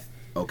 Yeah.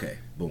 Okay,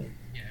 boom.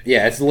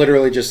 Yeah, it's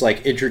literally just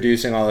like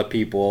introducing all the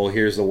people.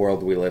 Here's the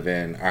world we live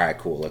in. All right,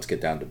 cool. Let's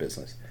get down to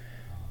business.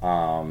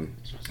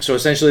 So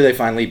essentially, they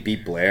finally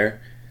beat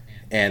Blair,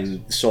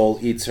 and Soul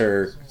eats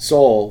her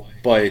soul.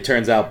 But it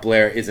turns out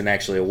Blair isn't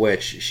actually a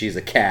witch. She's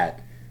a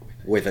cat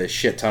with a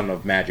shit ton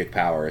of magic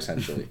power,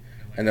 essentially.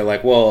 And they're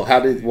like, "Well,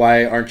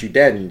 why aren't you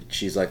dead?" And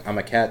she's like, "I'm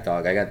a cat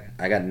dog.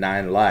 I got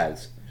 9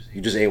 lives.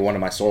 You just ate one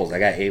of my souls. I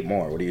got 8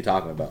 more. What are you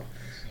talking about?"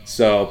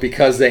 So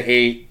because they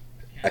ate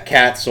a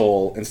cat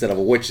soul instead of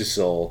a witch's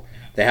soul,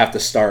 they have to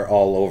start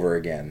all over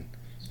again.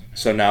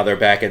 So now they're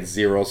back at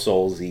 0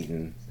 souls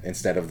eaten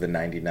instead of the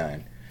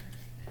 99.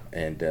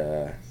 And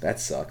that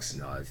sucks.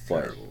 No, it's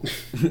terrible.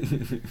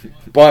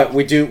 But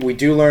we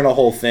do learn a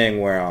whole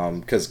thing where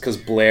because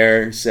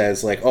Blair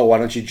says like, oh, why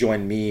don't you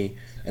join me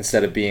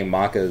instead of being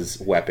Maka's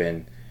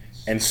weapon,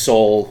 and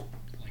Soul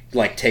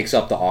like takes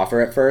up the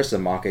offer at first,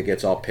 and Maka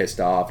gets all pissed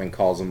off and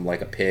calls him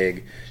like a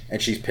pig,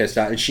 and she's pissed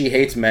out, and she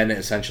hates men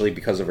essentially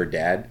because of her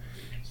dad,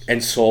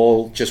 and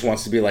Soul just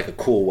wants to be like a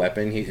cool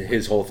weapon.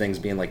 His whole thing's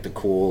being like the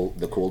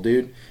cool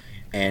dude,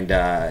 and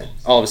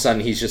all of a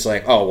sudden he's just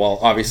like, oh well,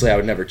 obviously I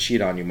would never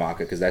cheat on you,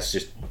 Maka, because that's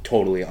just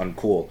totally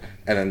uncool,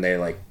 and then they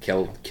like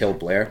kill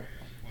Blair.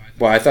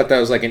 Well, I thought that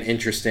was like an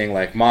interesting,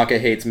 like, Maka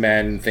hates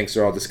men, thinks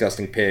they're all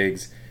disgusting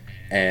pigs,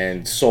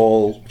 and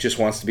Soul just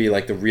wants to be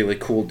like the really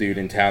cool dude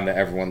in town that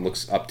everyone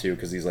looks up to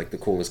because he's like the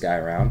coolest guy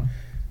around.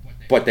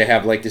 But they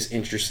have like this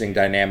interesting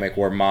dynamic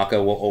where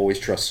Maka will always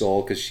trust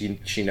Soul because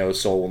she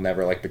knows Soul will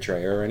never like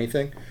betray her or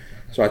anything.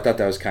 So I thought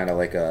that was kind of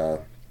like an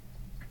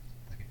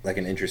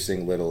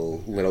interesting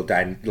little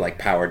like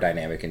power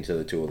dynamic into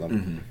the two of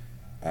them.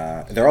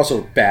 Mm-hmm. They're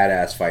also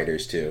badass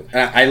fighters too.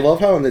 And I love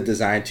how in the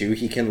design too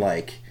he can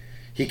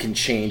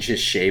change his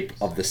shape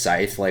of the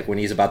scythe. Like when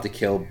he's about to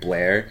kill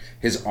Blair,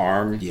 his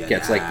arm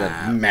gets like the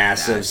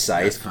massive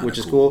scythe, which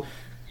is cool.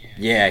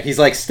 Yeah, he's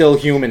like still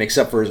human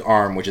except for his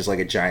arm, which is like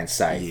a giant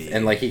scythe,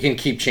 and like he can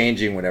keep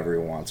changing whenever he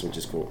wants, which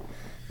is cool.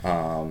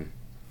 So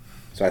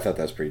I thought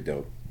that was pretty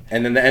dope.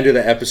 And then the end of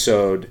the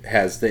episode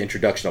has the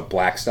introduction of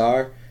Black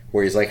Star,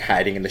 where he's like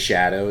hiding in the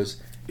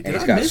shadows, and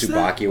he's got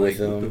Tsubaki with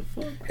him.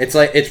 It's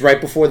like it's right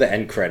before the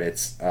end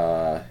credits.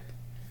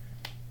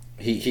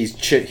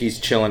 He's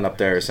chilling up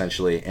there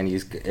essentially, and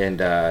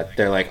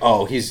they're like,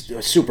 oh, he's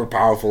a super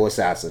powerful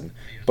assassin,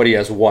 but he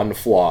has one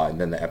flaw,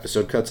 and then the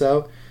episode cuts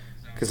out.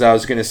 Because I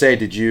was gonna say,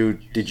 did you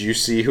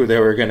see who they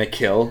were gonna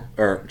kill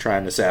or try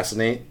and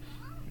assassinate?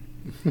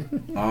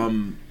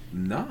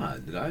 Nah.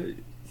 Did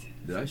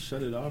I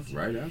shut it off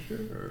right after?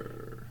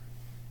 Or?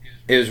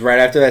 It was right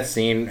after that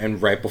scene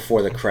and right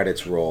before the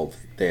credits rolled.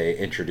 They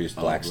introduced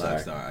Black Star.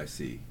 Black Star, I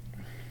see.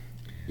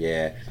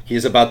 Yeah,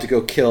 he's about to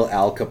go kill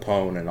Al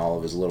Capone and all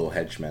of his little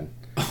henchmen.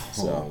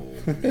 Oh,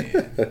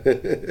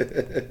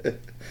 man.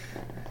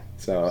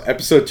 So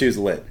episode 2 is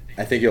lit.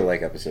 I think you'll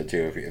like episode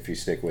 2 if you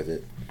stick with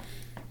it.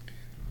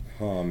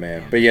 Oh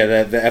man, but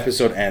yeah, the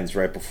episode ends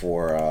right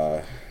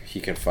before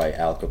he can fight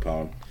Al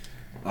Capone.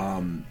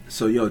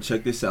 So yo,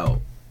 check this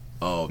out.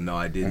 Oh no,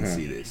 I didn't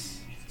see this.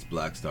 It's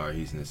Black Star.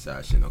 He's an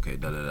assassin. Okay,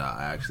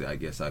 I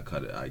guess I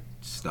cut it. I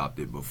stopped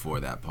it before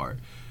that part.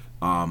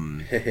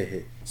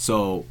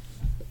 So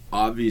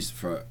obvious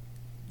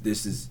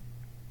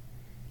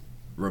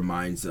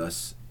reminds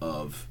us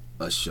of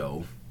a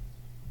show.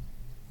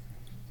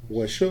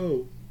 What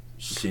show?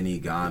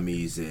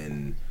 Shinigamis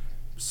and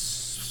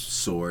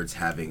swords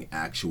having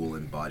actual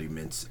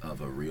embodiments of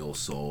a real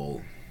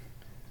soul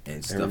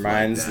and stuff like that. It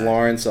reminds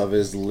Lawrence of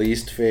his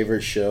least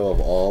favorite show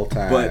of all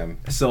time.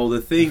 But so the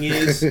thing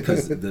is,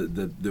 because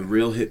the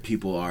real hit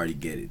people already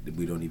get it,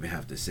 we don't even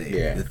have to say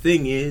it. The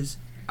thing is,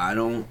 I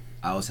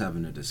was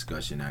having a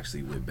discussion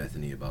actually with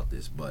Bethany about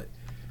this, but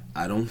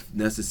I don't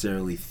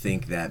necessarily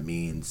think that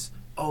means,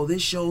 oh,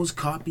 this show's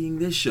copying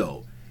this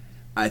show.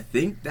 I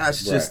think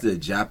that's just the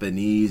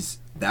Japanese,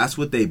 that's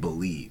what they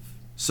believe.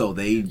 So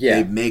they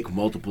make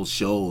multiple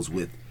shows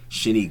with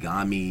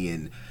Shinigami,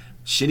 and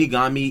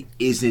Shinigami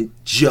isn't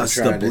just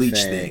a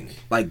Bleach thing.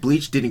 Like,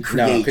 Bleach didn't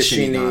create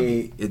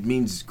Shinigami. It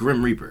means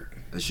Grim Reaper.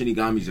 A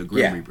Shinigami's a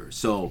Grim Reaper.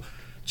 So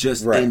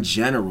just in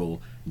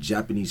general,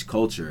 Japanese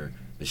culture,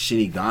 a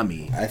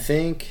Shinigami, I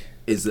think,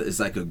 is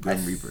like a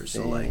Grim Reaper.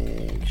 So like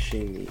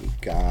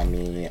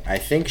Shinigami. I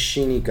think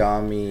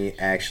Shinigami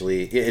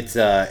actually it's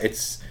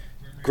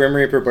Grim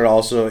Reaper, but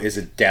also is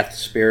a death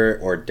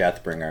spirit or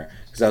death bringer.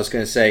 Because I was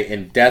going to say,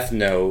 in Death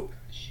Note,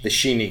 the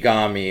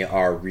Shinigami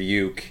are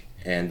Ryuk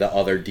and the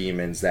other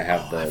demons that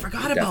have I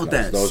forgot about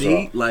that. Those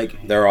see,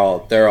 like they're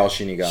all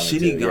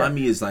Shinigami.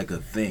 Shinigami is like a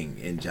thing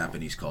in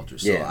Japanese culture.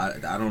 So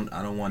I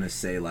don't want to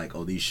say like,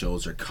 oh, these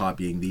shows are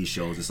copying these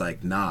shows. It's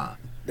like, nah,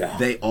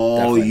 they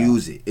all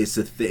use it. It's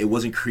it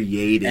wasn't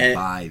created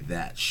by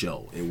that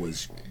show.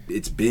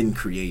 It's been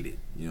created.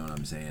 You know what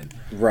I'm saying?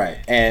 Right.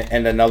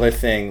 And another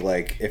thing,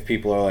 like, if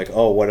people are like,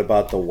 oh, what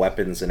about the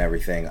weapons and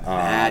everything?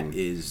 That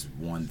is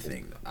one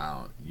thing.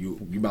 You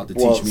about to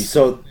teach me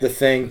something. The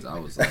thing... I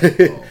was like,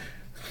 oh.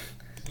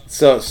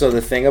 So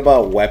the thing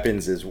about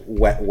weapons is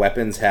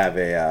weapons have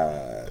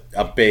a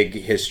big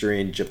history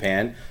in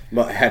Japan.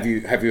 Have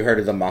you heard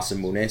of the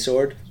Masamune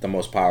sword? The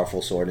most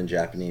powerful sword in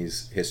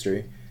Japanese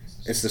history?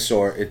 It's the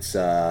sword... It's...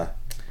 Bro,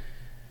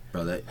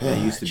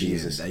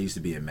 that used to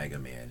be in Mega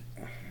Man.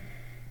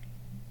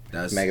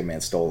 That's Mega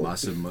Man stole it.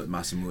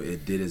 Masamune,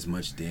 it did as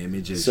much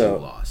damage as you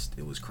lost.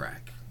 It was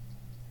crack.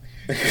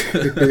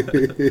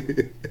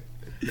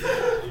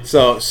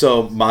 So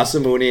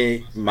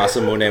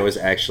Masamune was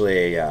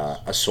actually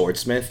a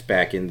swordsmith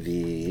back in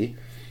the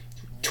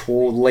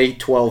late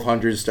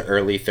 1200s to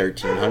early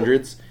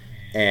 1300s,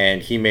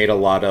 and he made a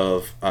lot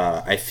of.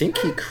 I think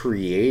he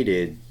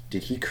created.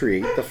 Did he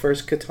create the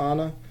first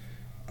katana?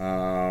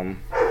 Oh,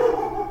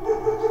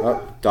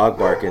 dog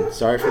barking.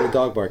 Sorry for the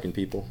dog barking,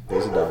 people.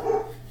 There's a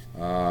dog.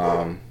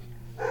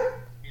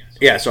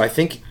 Yeah, so I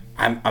think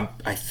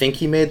I think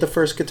he made the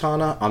first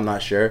katana. I'm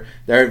not sure.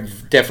 There are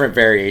different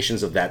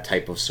variations of that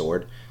type of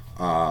sword.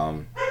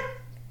 But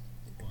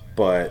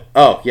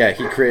oh yeah,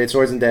 he created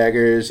swords and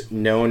daggers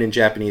known in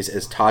Japanese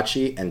as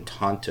tachi and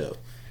tanto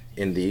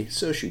in the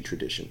Soshu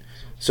tradition.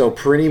 So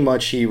pretty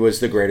much he was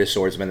the greatest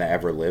swordsman that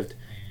ever lived.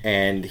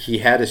 And he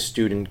had a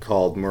student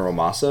called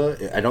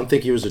Muramasa. I don't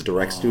think he was a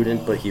direct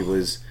student, but he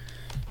was.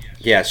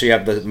 Yeah, so you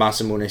have the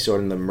Masamune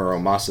sword and the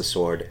Muramasa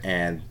sword,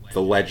 and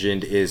the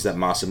legend is that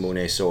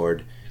Masamune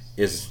sword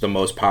is the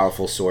most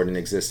powerful sword in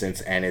existence,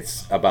 and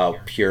it's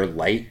about pure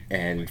light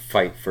and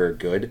fight for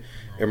good.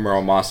 And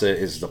Muramasa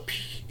is the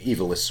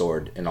evilest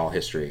sword in all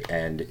history,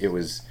 and it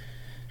was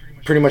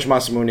pretty much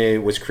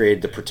Masamune was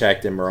created to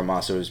protect, and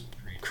Muramasa was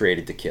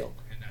created to kill,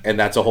 and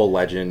that's a whole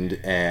legend,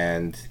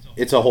 and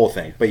it's a whole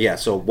thing. But yeah,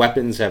 so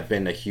weapons have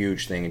been a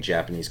huge thing in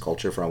Japanese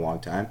culture for a long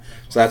time.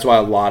 So that's why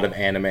a lot of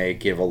anime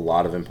give a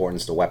lot of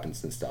importance to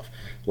weapons and stuff.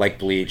 Like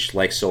Bleach,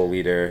 like Soul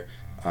Eater.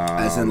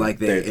 As in like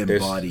they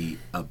embody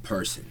a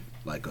person,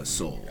 like a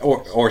soul.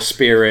 Or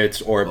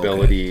spirits or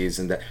abilities.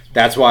 And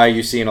that's why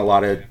you see in a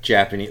lot of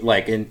Japanese,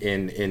 like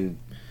in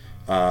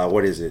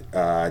what is it?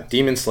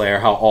 Demon Slayer,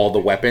 how all the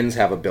weapons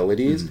have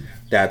abilities. Mm-hmm.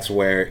 That's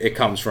where it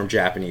comes from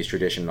Japanese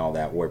tradition and all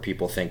that, where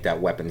people think that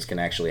weapons can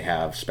actually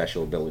have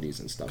special abilities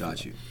and stuff.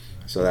 Got you.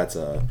 So that's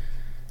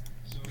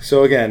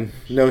So again,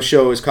 no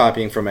show is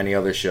copying from any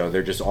other show.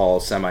 They're just all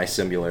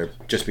semi-similar,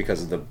 just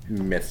because of the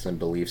myths and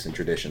beliefs and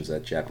traditions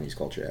that Japanese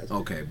culture has.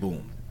 Okay,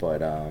 boom. But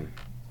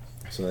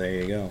so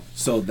there you go.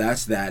 So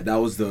that's that. That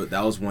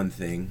was one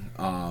thing.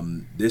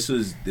 This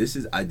is.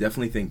 I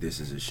definitely think this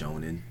is a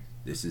shonen.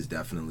 This is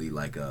definitely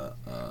like a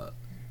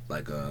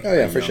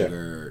for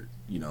younger,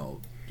 sure.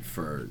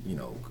 For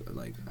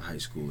like high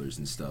schoolers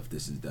and stuff,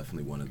 this is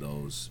definitely one of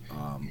those.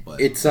 But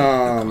it's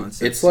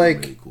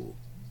like really cool.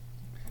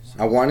 So,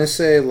 I want to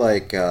say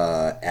like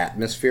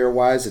atmosphere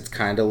wise, it's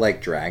kind of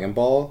like Dragon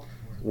Ball,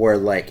 where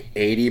like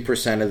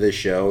 80% of the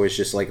show is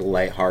just like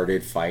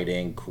lighthearted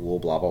fighting, cool,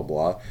 blah blah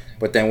blah.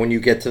 But then when you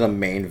get to the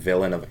main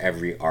villain of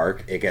every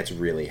arc, it gets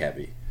really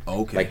heavy.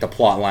 Okay. Like the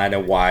plot line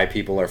of why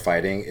people are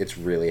fighting, it's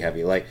really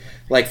heavy. Like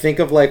think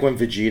of like when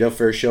Vegeta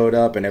first showed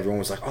up and everyone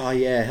was like, "Oh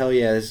yeah, hell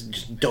yeah, this is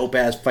just dope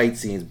ass fight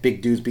scenes,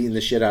 big dudes beating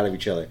the shit out of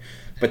each other."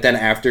 But then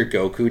after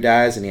Goku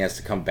dies and he has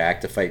to come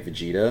back to fight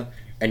Vegeta,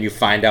 and you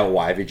find out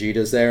why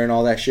Vegeta's there and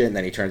all that shit, and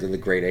then he turns into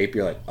the Great Ape,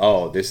 you're like,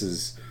 "Oh, this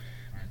is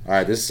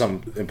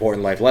some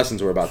important life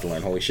lessons we're about to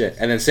learn. Holy shit!"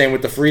 And then same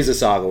with the Frieza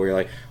saga, where you're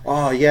like,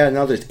 "Oh yeah,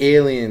 now there's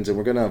aliens, and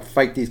we're gonna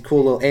fight these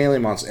cool little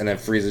alien monsters." And then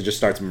Frieza just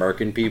starts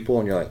murking people,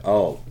 and you're like,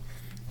 "Oh,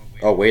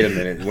 wait a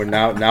minute, we're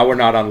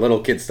not on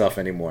little kid stuff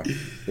anymore.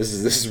 This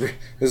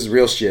is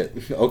real shit."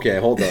 Okay,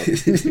 hold up.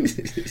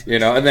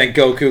 And then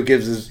Goku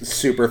gives his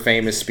super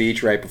famous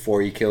speech right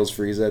before he kills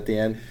Frieza at the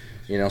end.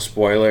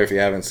 Spoiler if you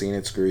haven't seen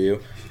it, screw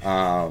you.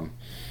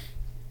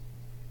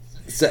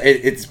 So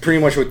it's pretty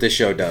much what this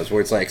show does,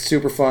 where it's like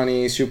super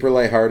funny, super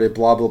lighthearted,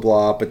 blah blah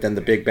blah, but then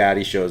the big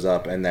baddie shows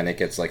up, and then it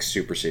gets like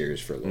super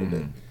serious for a little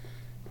bit.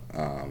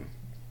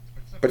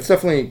 But it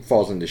definitely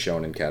falls into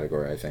shonen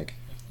category, I think.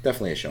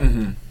 Definitely a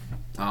shonen.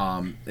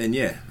 And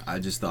yeah, I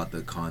just thought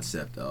the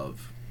concept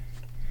of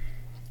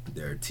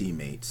their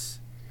teammates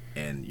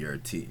and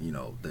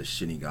the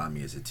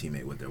Shinigami is a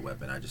teammate with their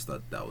weapon, I just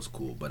thought that was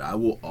cool. But I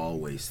will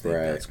always think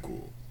that's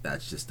cool.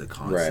 That's just the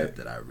concept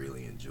that I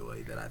really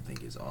enjoy, that I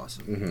think is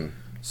awesome. Mm-hmm.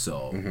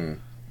 So,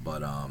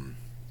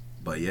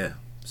 but yeah.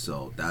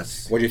 So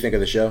that's. What do you think of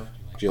the show?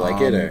 Do you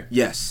like it? Or?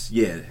 Yes,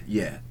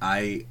 yeah.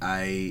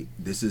 I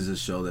this is a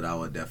show that I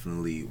would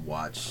definitely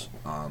watch.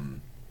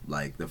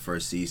 Like the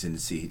first season,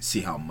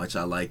 see how much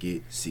I like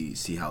it,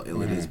 see how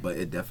ill it is. But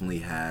it definitely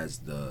has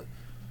the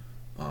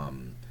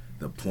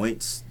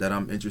points that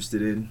I'm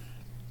interested in.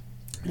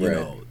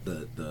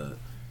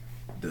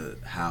 The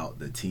how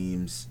the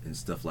teams and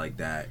stuff like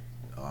that.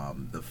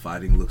 The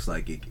fighting looks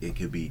like it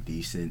could be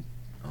decent.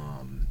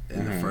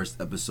 In the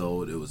first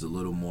episode, it was a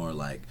little more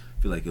like,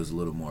 I feel like it was a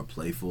little more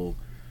playful,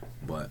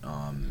 but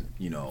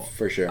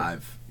for sure,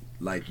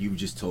 like you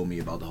just told me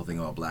about the whole thing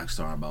about Black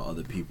Star and about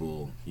other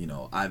people.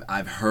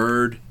 I've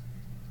heard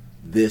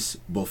this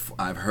before.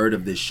 I've heard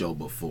of this show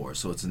before,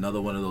 so it's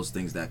another one of those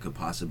things that could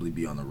possibly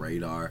be on the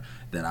radar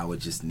that I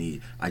would just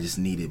need. I just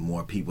needed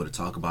more people to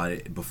talk about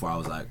it before I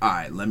was like, all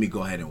right, let me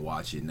go ahead and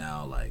watch it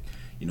now. Like,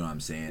 you know what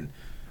I'm saying?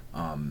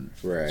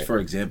 For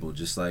example,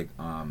 just like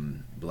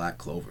Black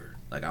Clover.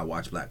 Like, I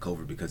watch Black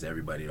Clover because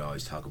everybody would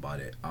always talk about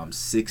it. I'm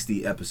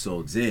 60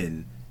 episodes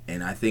in,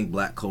 and I think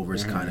Black Clover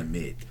is kind of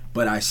mid,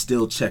 but I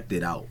still checked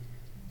it out.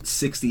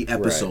 60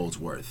 episodes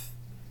worth.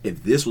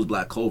 If this was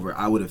Black Clover,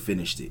 I would have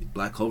finished it.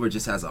 Black Clover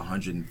just has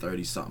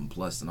 130 something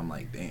plus, and I'm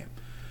like, damn.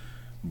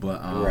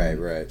 But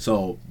right.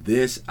 So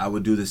this, I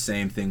would do the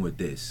same thing with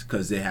this,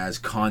 because it has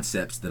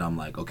concepts that I'm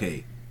like,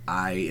 okay,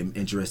 I am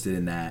interested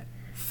in that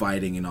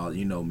fighting and all.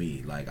 You know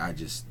me, like I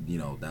just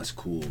that's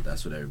cool.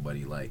 That's what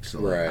everybody likes.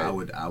 So like,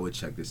 I would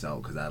check this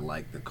out because I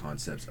like the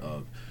concepts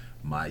of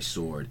my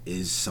sword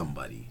is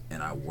somebody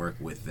and I work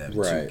with them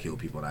to kill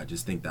people, and I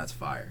just think that's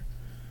fire.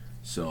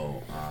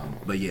 So,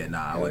 but yeah,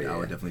 I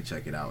would definitely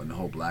check it out. And the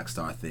whole Black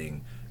Star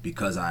thing,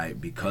 because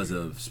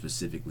of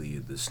specifically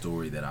the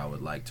story that I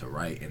would like to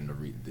write and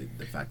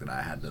the fact that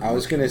I had to. I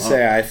was gonna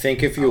say, I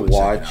think if you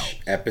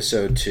watch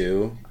episode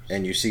 2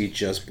 and you see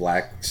just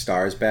Black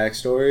Star's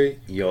backstory,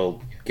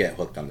 you'll get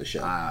hooked on the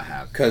show. I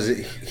have, because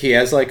he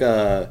has like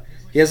a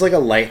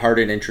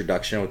lighthearted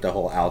introduction with the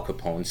whole Al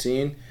Capone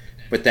scene.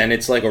 But then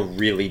it's like a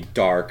really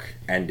dark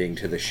ending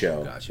to the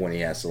show when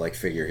he has to like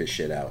figure his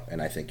shit out,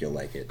 and I think you'll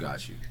like it.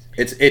 Got you.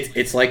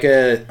 It's like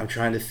a. I'm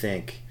trying to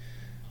think.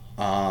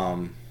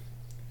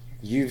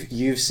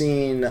 You've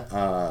seen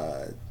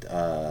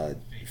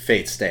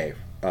Fate Stay,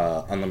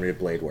 Unlimited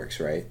Blade Works,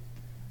 right?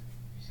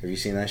 Have you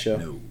seen that show?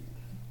 No.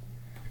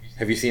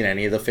 Have you seen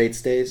any of the Fate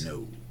Stays?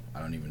 No,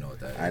 I don't even know what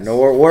that is. I know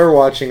what we're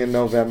watching in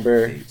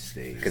November, Fate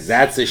Stays, because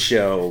that's a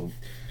show.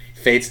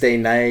 Fate Stay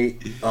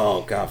Night.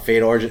 Oh god,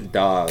 Fate Origin.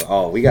 Dog.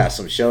 Oh, we got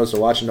some shows to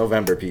watch in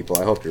November, people.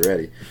 I hope you're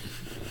ready.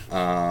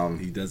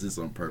 He does this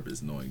on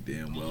purpose, knowing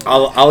damn well.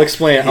 I'll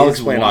explain. I'll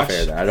explain off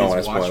air. I don't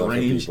want to spoil it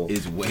for people.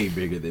 Is way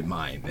bigger than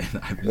mine,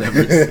 and I've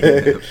never seen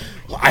them.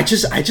 I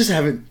just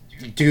haven't,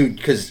 dude.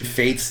 Because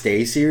Fate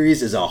Stay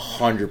series is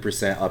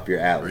 100% up your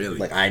alley. Really?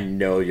 Like I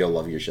know you'll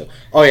love your show.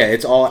 Oh yeah,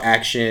 it's all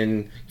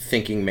action,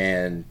 thinking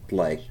man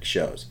like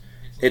shows.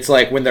 It's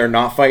like when they're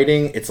not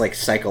fighting, it's like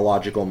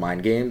psychological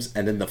mind games,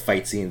 and then the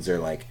fight scenes are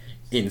like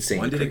insane.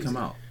 When did crazy. It come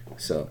out?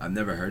 So I've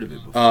never heard of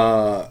it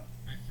before.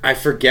 I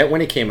forget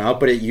when it came out,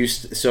 but it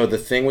used. So the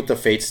thing with the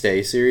Fate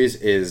Stay series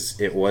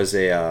is it was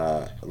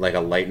a like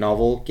a light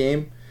novel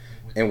game,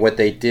 and what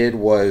they did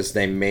was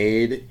they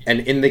made,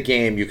 and in the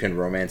game you can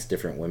romance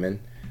different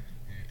women,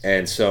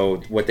 and so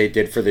what they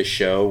did for the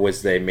show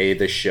was they made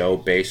the show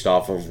based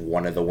off of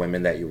one of the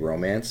women that you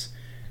romance,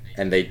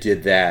 and they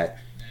did that.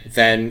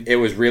 Then it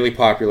was really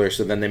popular,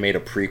 so then they made a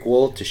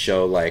prequel to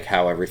show like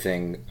how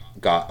everything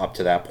got up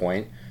to that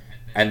point.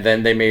 And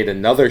then they made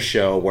another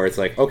show where it's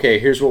like, okay,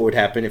 here's what would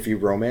happen if you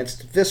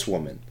romanced this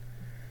woman.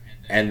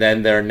 And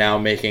then they're now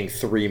making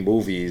 3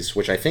 movies,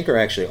 which I think are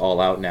actually all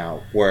out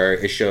now, where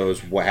it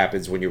shows what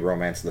happens when you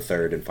romance the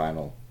third and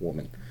final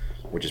woman,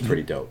 which is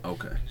pretty dope.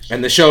 Okay.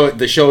 And the show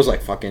is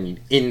like fucking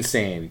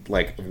insane,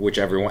 like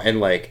whichever one, and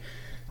like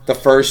the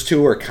first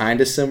 2 are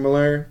kind of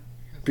similar,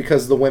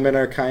 because the women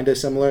are kind of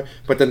similar,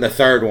 but then the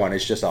third one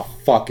is just a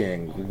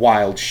fucking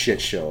wild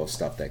shit show of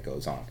stuff that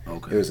goes on.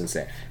 Okay. It was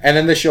insane. And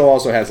then the show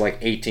also has like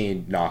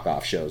 18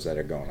 knockoff shows that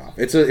are going off.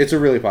 It's a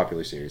really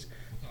popular series.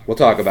 We'll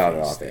talk about it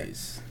off there.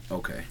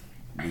 Okay.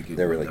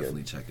 They're really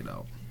definitely good. Check it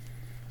out.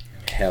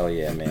 Hell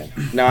yeah, man.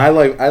 No,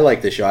 I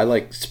like this show. I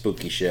like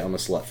spooky shit. I'm a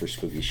slut for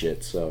spooky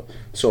shit. So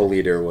Soul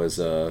Eater was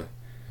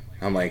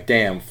I'm like,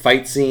 damn,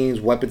 fight scenes,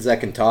 weapons that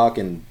can talk,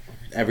 and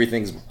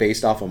everything's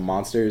based off of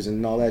monsters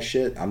and all that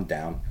shit. I'm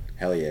down.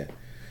 Hell yeah.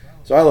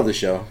 So I love the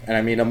show. And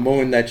I mean, a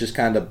moon that just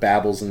kind of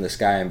babbles in the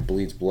sky and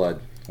bleeds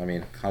blood. I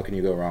mean, how can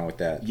you go wrong with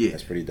that? Yeah.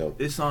 That's pretty dope.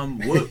 It's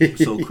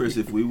so Chris,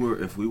 if we were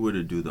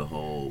to do the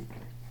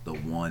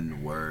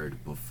one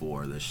word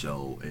before the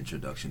show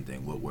introduction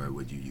thing, what word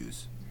would you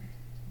use?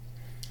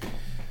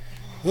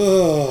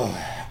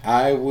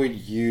 I would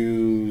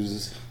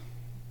use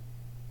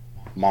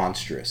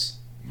monstrous.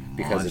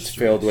 Because it's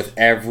filled with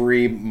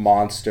every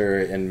monster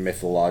and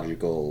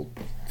mythological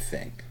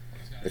thing.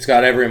 It's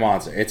got every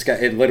monster.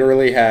 It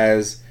literally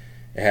has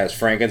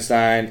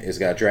Frankenstein. It's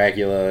got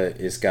Dracula.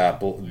 It's got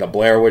the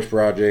Blair Witch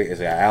Project.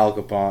 It's got Al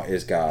Capone.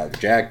 It's got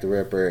Jack the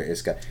Ripper.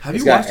 Have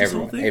you watched this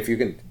whole thing? If you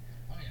can.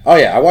 Oh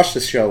yeah, I watched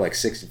this show like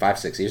 6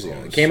 years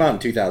ago. It came out in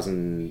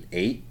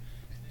 2008,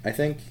 I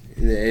think.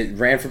 It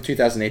ran from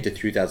 2008 to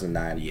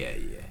 2009.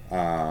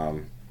 Yeah.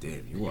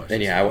 Damn, you watched.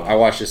 And yeah, I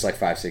watched this like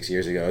 5-6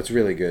 years ago. It's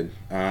really good.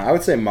 I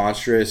would say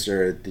monstrous,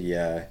 or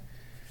the.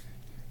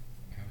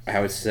 I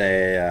would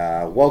say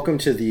welcome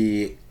to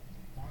the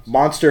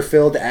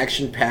monster-filled,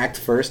 action-packed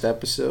first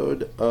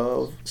episode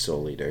of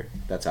Soul Eater.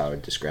 That's how I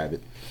would describe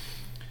it.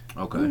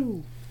 Okay.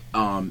 Woo.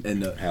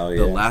 And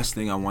the last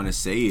thing I want to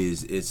say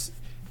is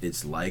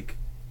it's like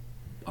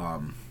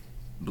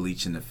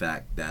Bleach in the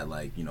fact that,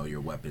 like, you know,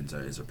 your weapons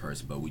is a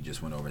person, but we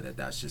just went over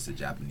that's just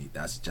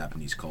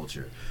Japanese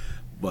culture.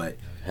 But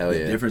the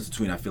difference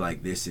between, I feel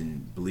like, this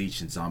and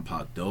Bleach and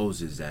Zanpakuto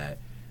Dose is that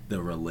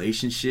the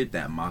relationship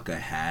that Maka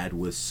had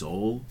with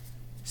Soul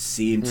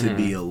seemed to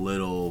be a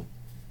little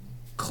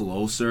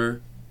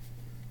closer.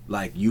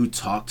 Like, you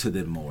talk to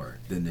them more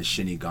than the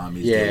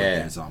Shinigamis do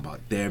in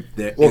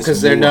Zanpakuto.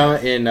 Because they're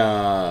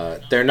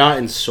not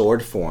in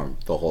sword form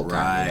the whole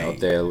time.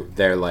 Right. You know?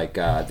 They're like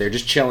they're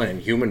just chilling in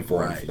human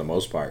form for the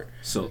most part.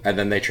 So, and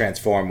then they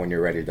transform when you're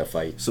ready to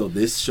fight. So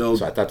this show,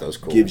 I thought that was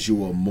cool. Gives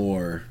you a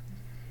more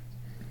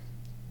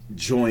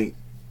joint.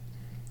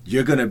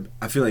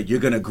 I feel like you're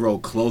gonna grow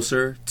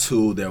closer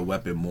to their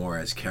weapon more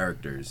as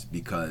characters,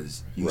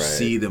 because you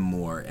see them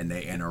more and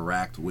they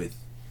interact with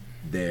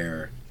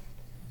their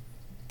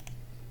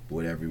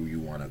whatever you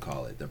want to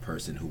call it, the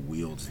person who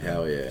wields them.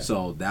 Hell yeah.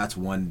 So that's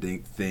one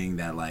thing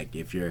that, like,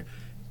 if you're,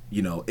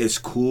 you know, it's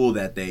cool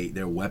that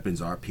their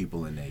weapons are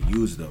people and they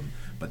use them,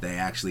 but they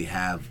actually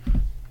have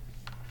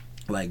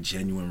like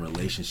genuine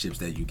relationships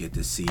that you get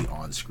to see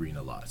on screen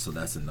a lot. So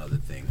that's another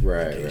thing.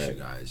 Right. In case you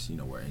guys, you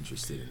know, were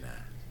interested in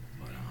that.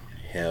 But,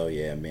 hell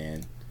yeah,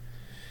 man.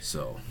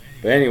 So.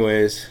 But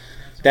anyways,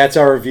 that's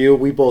our review.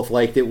 We both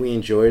liked it. We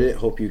enjoyed it.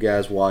 Hope you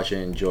guys watch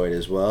and enjoyed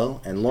as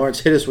well. And Lawrence,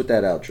 hit us with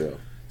that outro.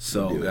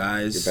 So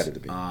guys,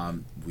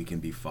 we can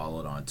be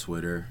followed on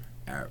Twitter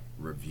at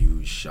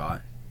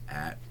reviewsshot,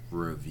 at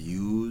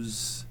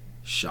reviewsshot,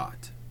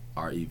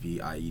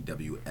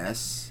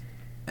 REVIEWSSHOT.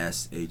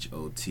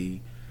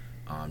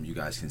 You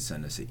guys can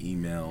send us an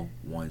email,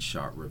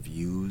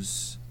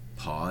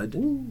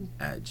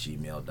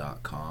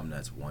 oneshotreviewspod@gmail.com.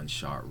 That's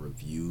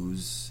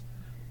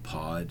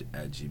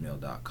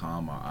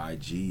oneshotreviewspod@gmail.com. Our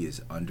IG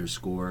is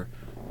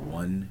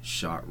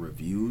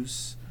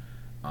 _oneshotreviews.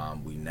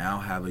 We now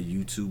have a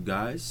YouTube,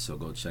 guys, so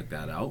go check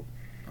that out.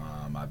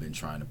 I've been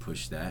trying to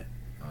push that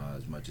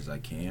as much as I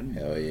can.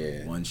 Hell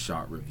yeah. One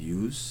Shot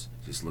Reviews.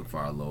 Just look for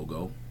our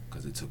logo,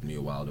 because it took me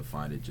a while to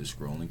find it just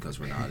scrolling, because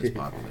we're not as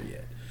popular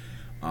yet.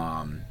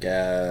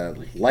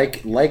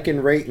 Like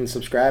and rate and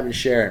subscribe and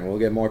share, and we'll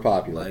get more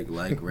popular.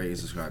 Like, rate, and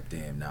subscribe.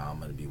 Damn, now I'm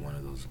going to be one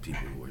of those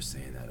people who are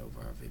saying that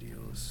over our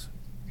videos.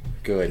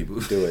 Good.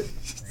 Do it.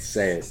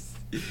 Say it.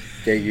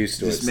 Get used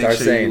to just it. Make Start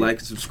sure saying you like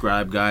and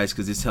subscribe, guys,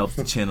 because this helps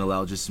the channel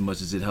out just as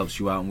much as it helps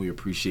you out, and we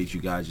appreciate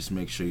you guys. Just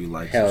make sure you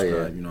like and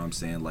subscribe. Yeah. You know what I'm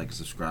saying? Like and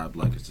subscribe.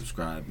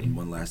 And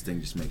one last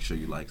thing, just make sure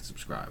you like and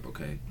subscribe,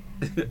 okay?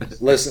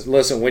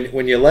 Listen.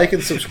 When you like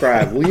and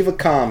subscribe, leave a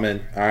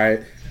comment. All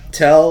right.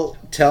 Tell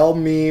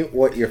me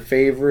what your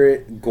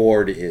favorite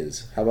gourd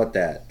is. How about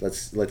that?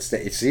 Let's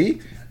say.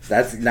 See.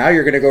 That's now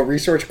you're gonna go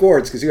research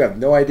gourds because you have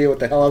no idea what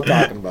the hell I'm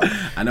talking about.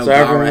 I know. So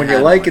everyone, when you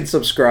like and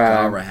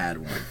subscribe, Gara had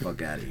one.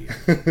 Fuck out of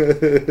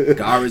here.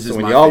 Gara's so is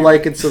when my y'all favorite.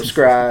 like and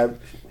subscribe,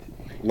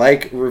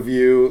 like,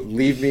 review,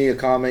 leave me a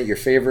comment, your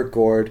favorite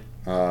gourd.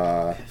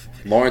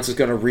 Lawrence is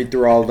gonna read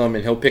through all of them,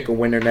 and he'll pick a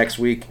winner next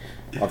week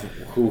of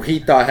who he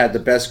thought had the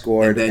best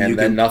gourd, and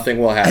then nothing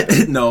will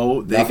happen.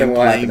 No, they nothing can will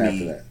play happen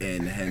me after that.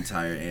 in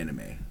hentai or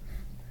anime.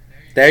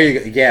 There you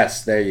go.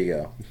 Yes, there you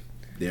go.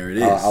 There it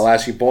is. I'll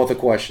ask you both a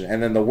question,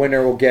 and then the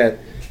winner will get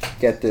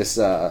this.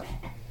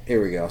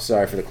 Here we go.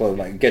 Sorry for the close.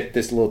 Get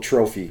this little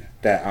trophy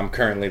that I'm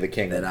currently the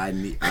king that of. I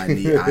need.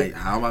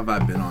 How have I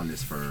been on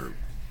this for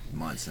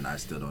months and I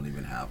still don't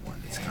even have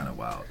one? It's kind of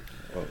wild.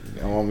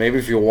 Well, maybe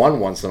if you won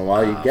once in a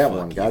while, you get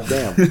one. You.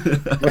 Goddamn.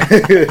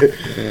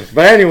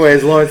 But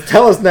anyways, Lawrence,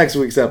 tell us next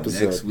week's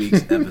episode. Next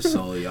week's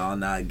episode, y'all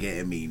not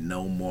getting me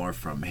no more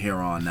from here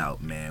on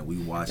out, man. We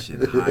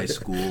watching High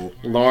School.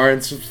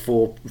 Lawrence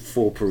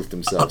foolproofed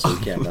himself, so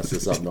he can't mess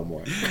this up no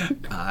more.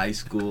 High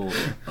School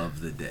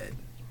of the Dead.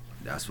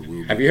 That's what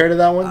we'll. Have you heard of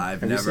that one?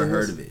 I've never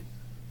heard of it.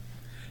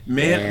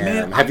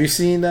 Man, have you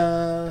seen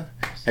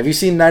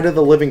Night of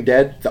the Living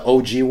Dead, the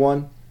OG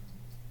one?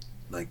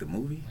 Like the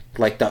movie?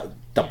 Like the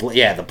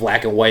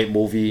black and white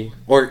movie,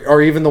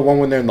 or even the one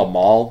when they're in the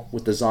mall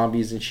with the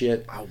zombies and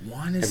shit. I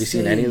want to. Have you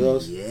seen any of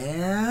those?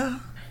 Yeah,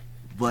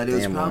 but it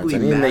was probably. Lawrence, I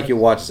didn't make you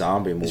watch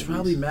zombie movies. It's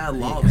probably mad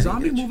long.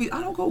 Zombie movies.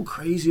 I don't go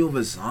crazy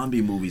over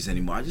zombie movies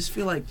anymore. I just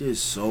feel like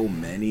there's so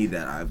many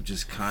that I've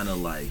just kind of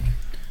like,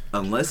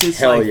 unless it's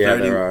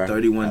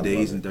 31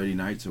 days and 30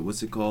 nights, or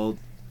what's it called?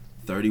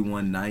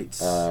 31 nights.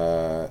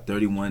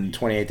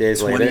 28 days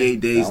 28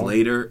 days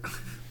later.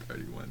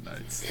 31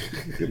 nights.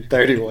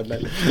 31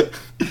 nights.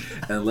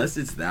 Unless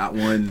it's that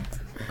one,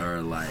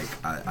 or like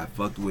I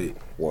fucked with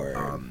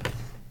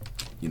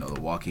The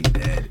Walking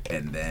Dead,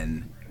 and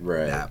then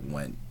that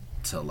went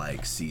to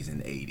like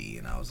season 80,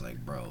 and I was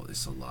like, bro,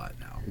 it's a lot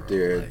now, bro.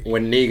 Dude, like,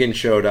 when Negan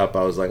showed up,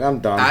 I was like, I'm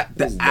done.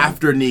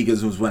 After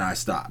Negan was when I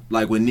stopped.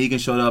 Like when Negan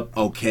showed up,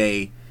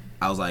 okay,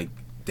 I was like,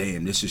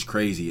 damn, this is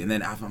crazy. And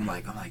then after I'm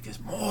like, there's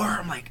more.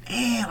 I'm like,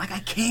 man, like I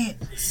can't.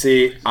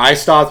 See, I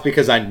stopped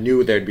because I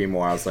knew there'd be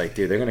more. I was like,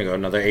 dude, they're gonna go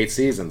another 8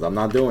 seasons. I'm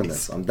not doing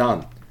this. I'm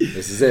done.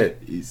 This is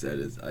it. He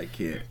said I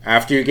can't.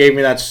 After you gave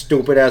me that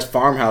stupid ass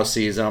farmhouse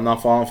season, I'm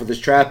not falling for this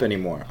trap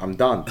anymore. I'm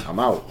done.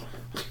 I'm out.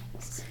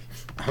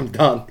 I'm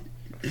done.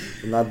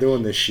 I'm not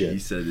doing this shit. He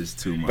said it's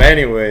too much. But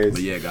anyways.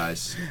 But yeah,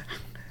 guys.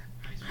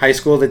 High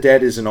School of the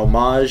Dead is an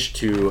homage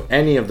to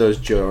any of those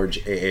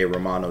George A.A.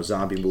 Romano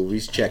zombie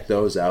movies. Check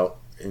those out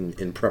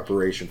in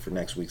preparation for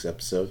next week's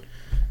episode.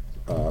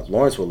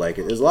 Lawrence will like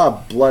it. There's a lot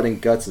of blood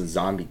and guts and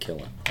zombie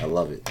killing. I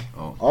love it.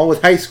 Oh. All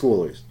with high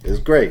schoolers. It's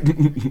great.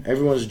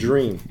 Everyone's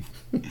dream.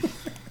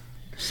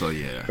 So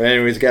yeah. But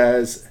anyways,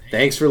 guys,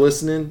 thanks for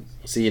listening.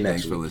 See you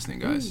next week. Thanks for listening,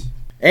 guys.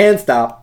 And stop.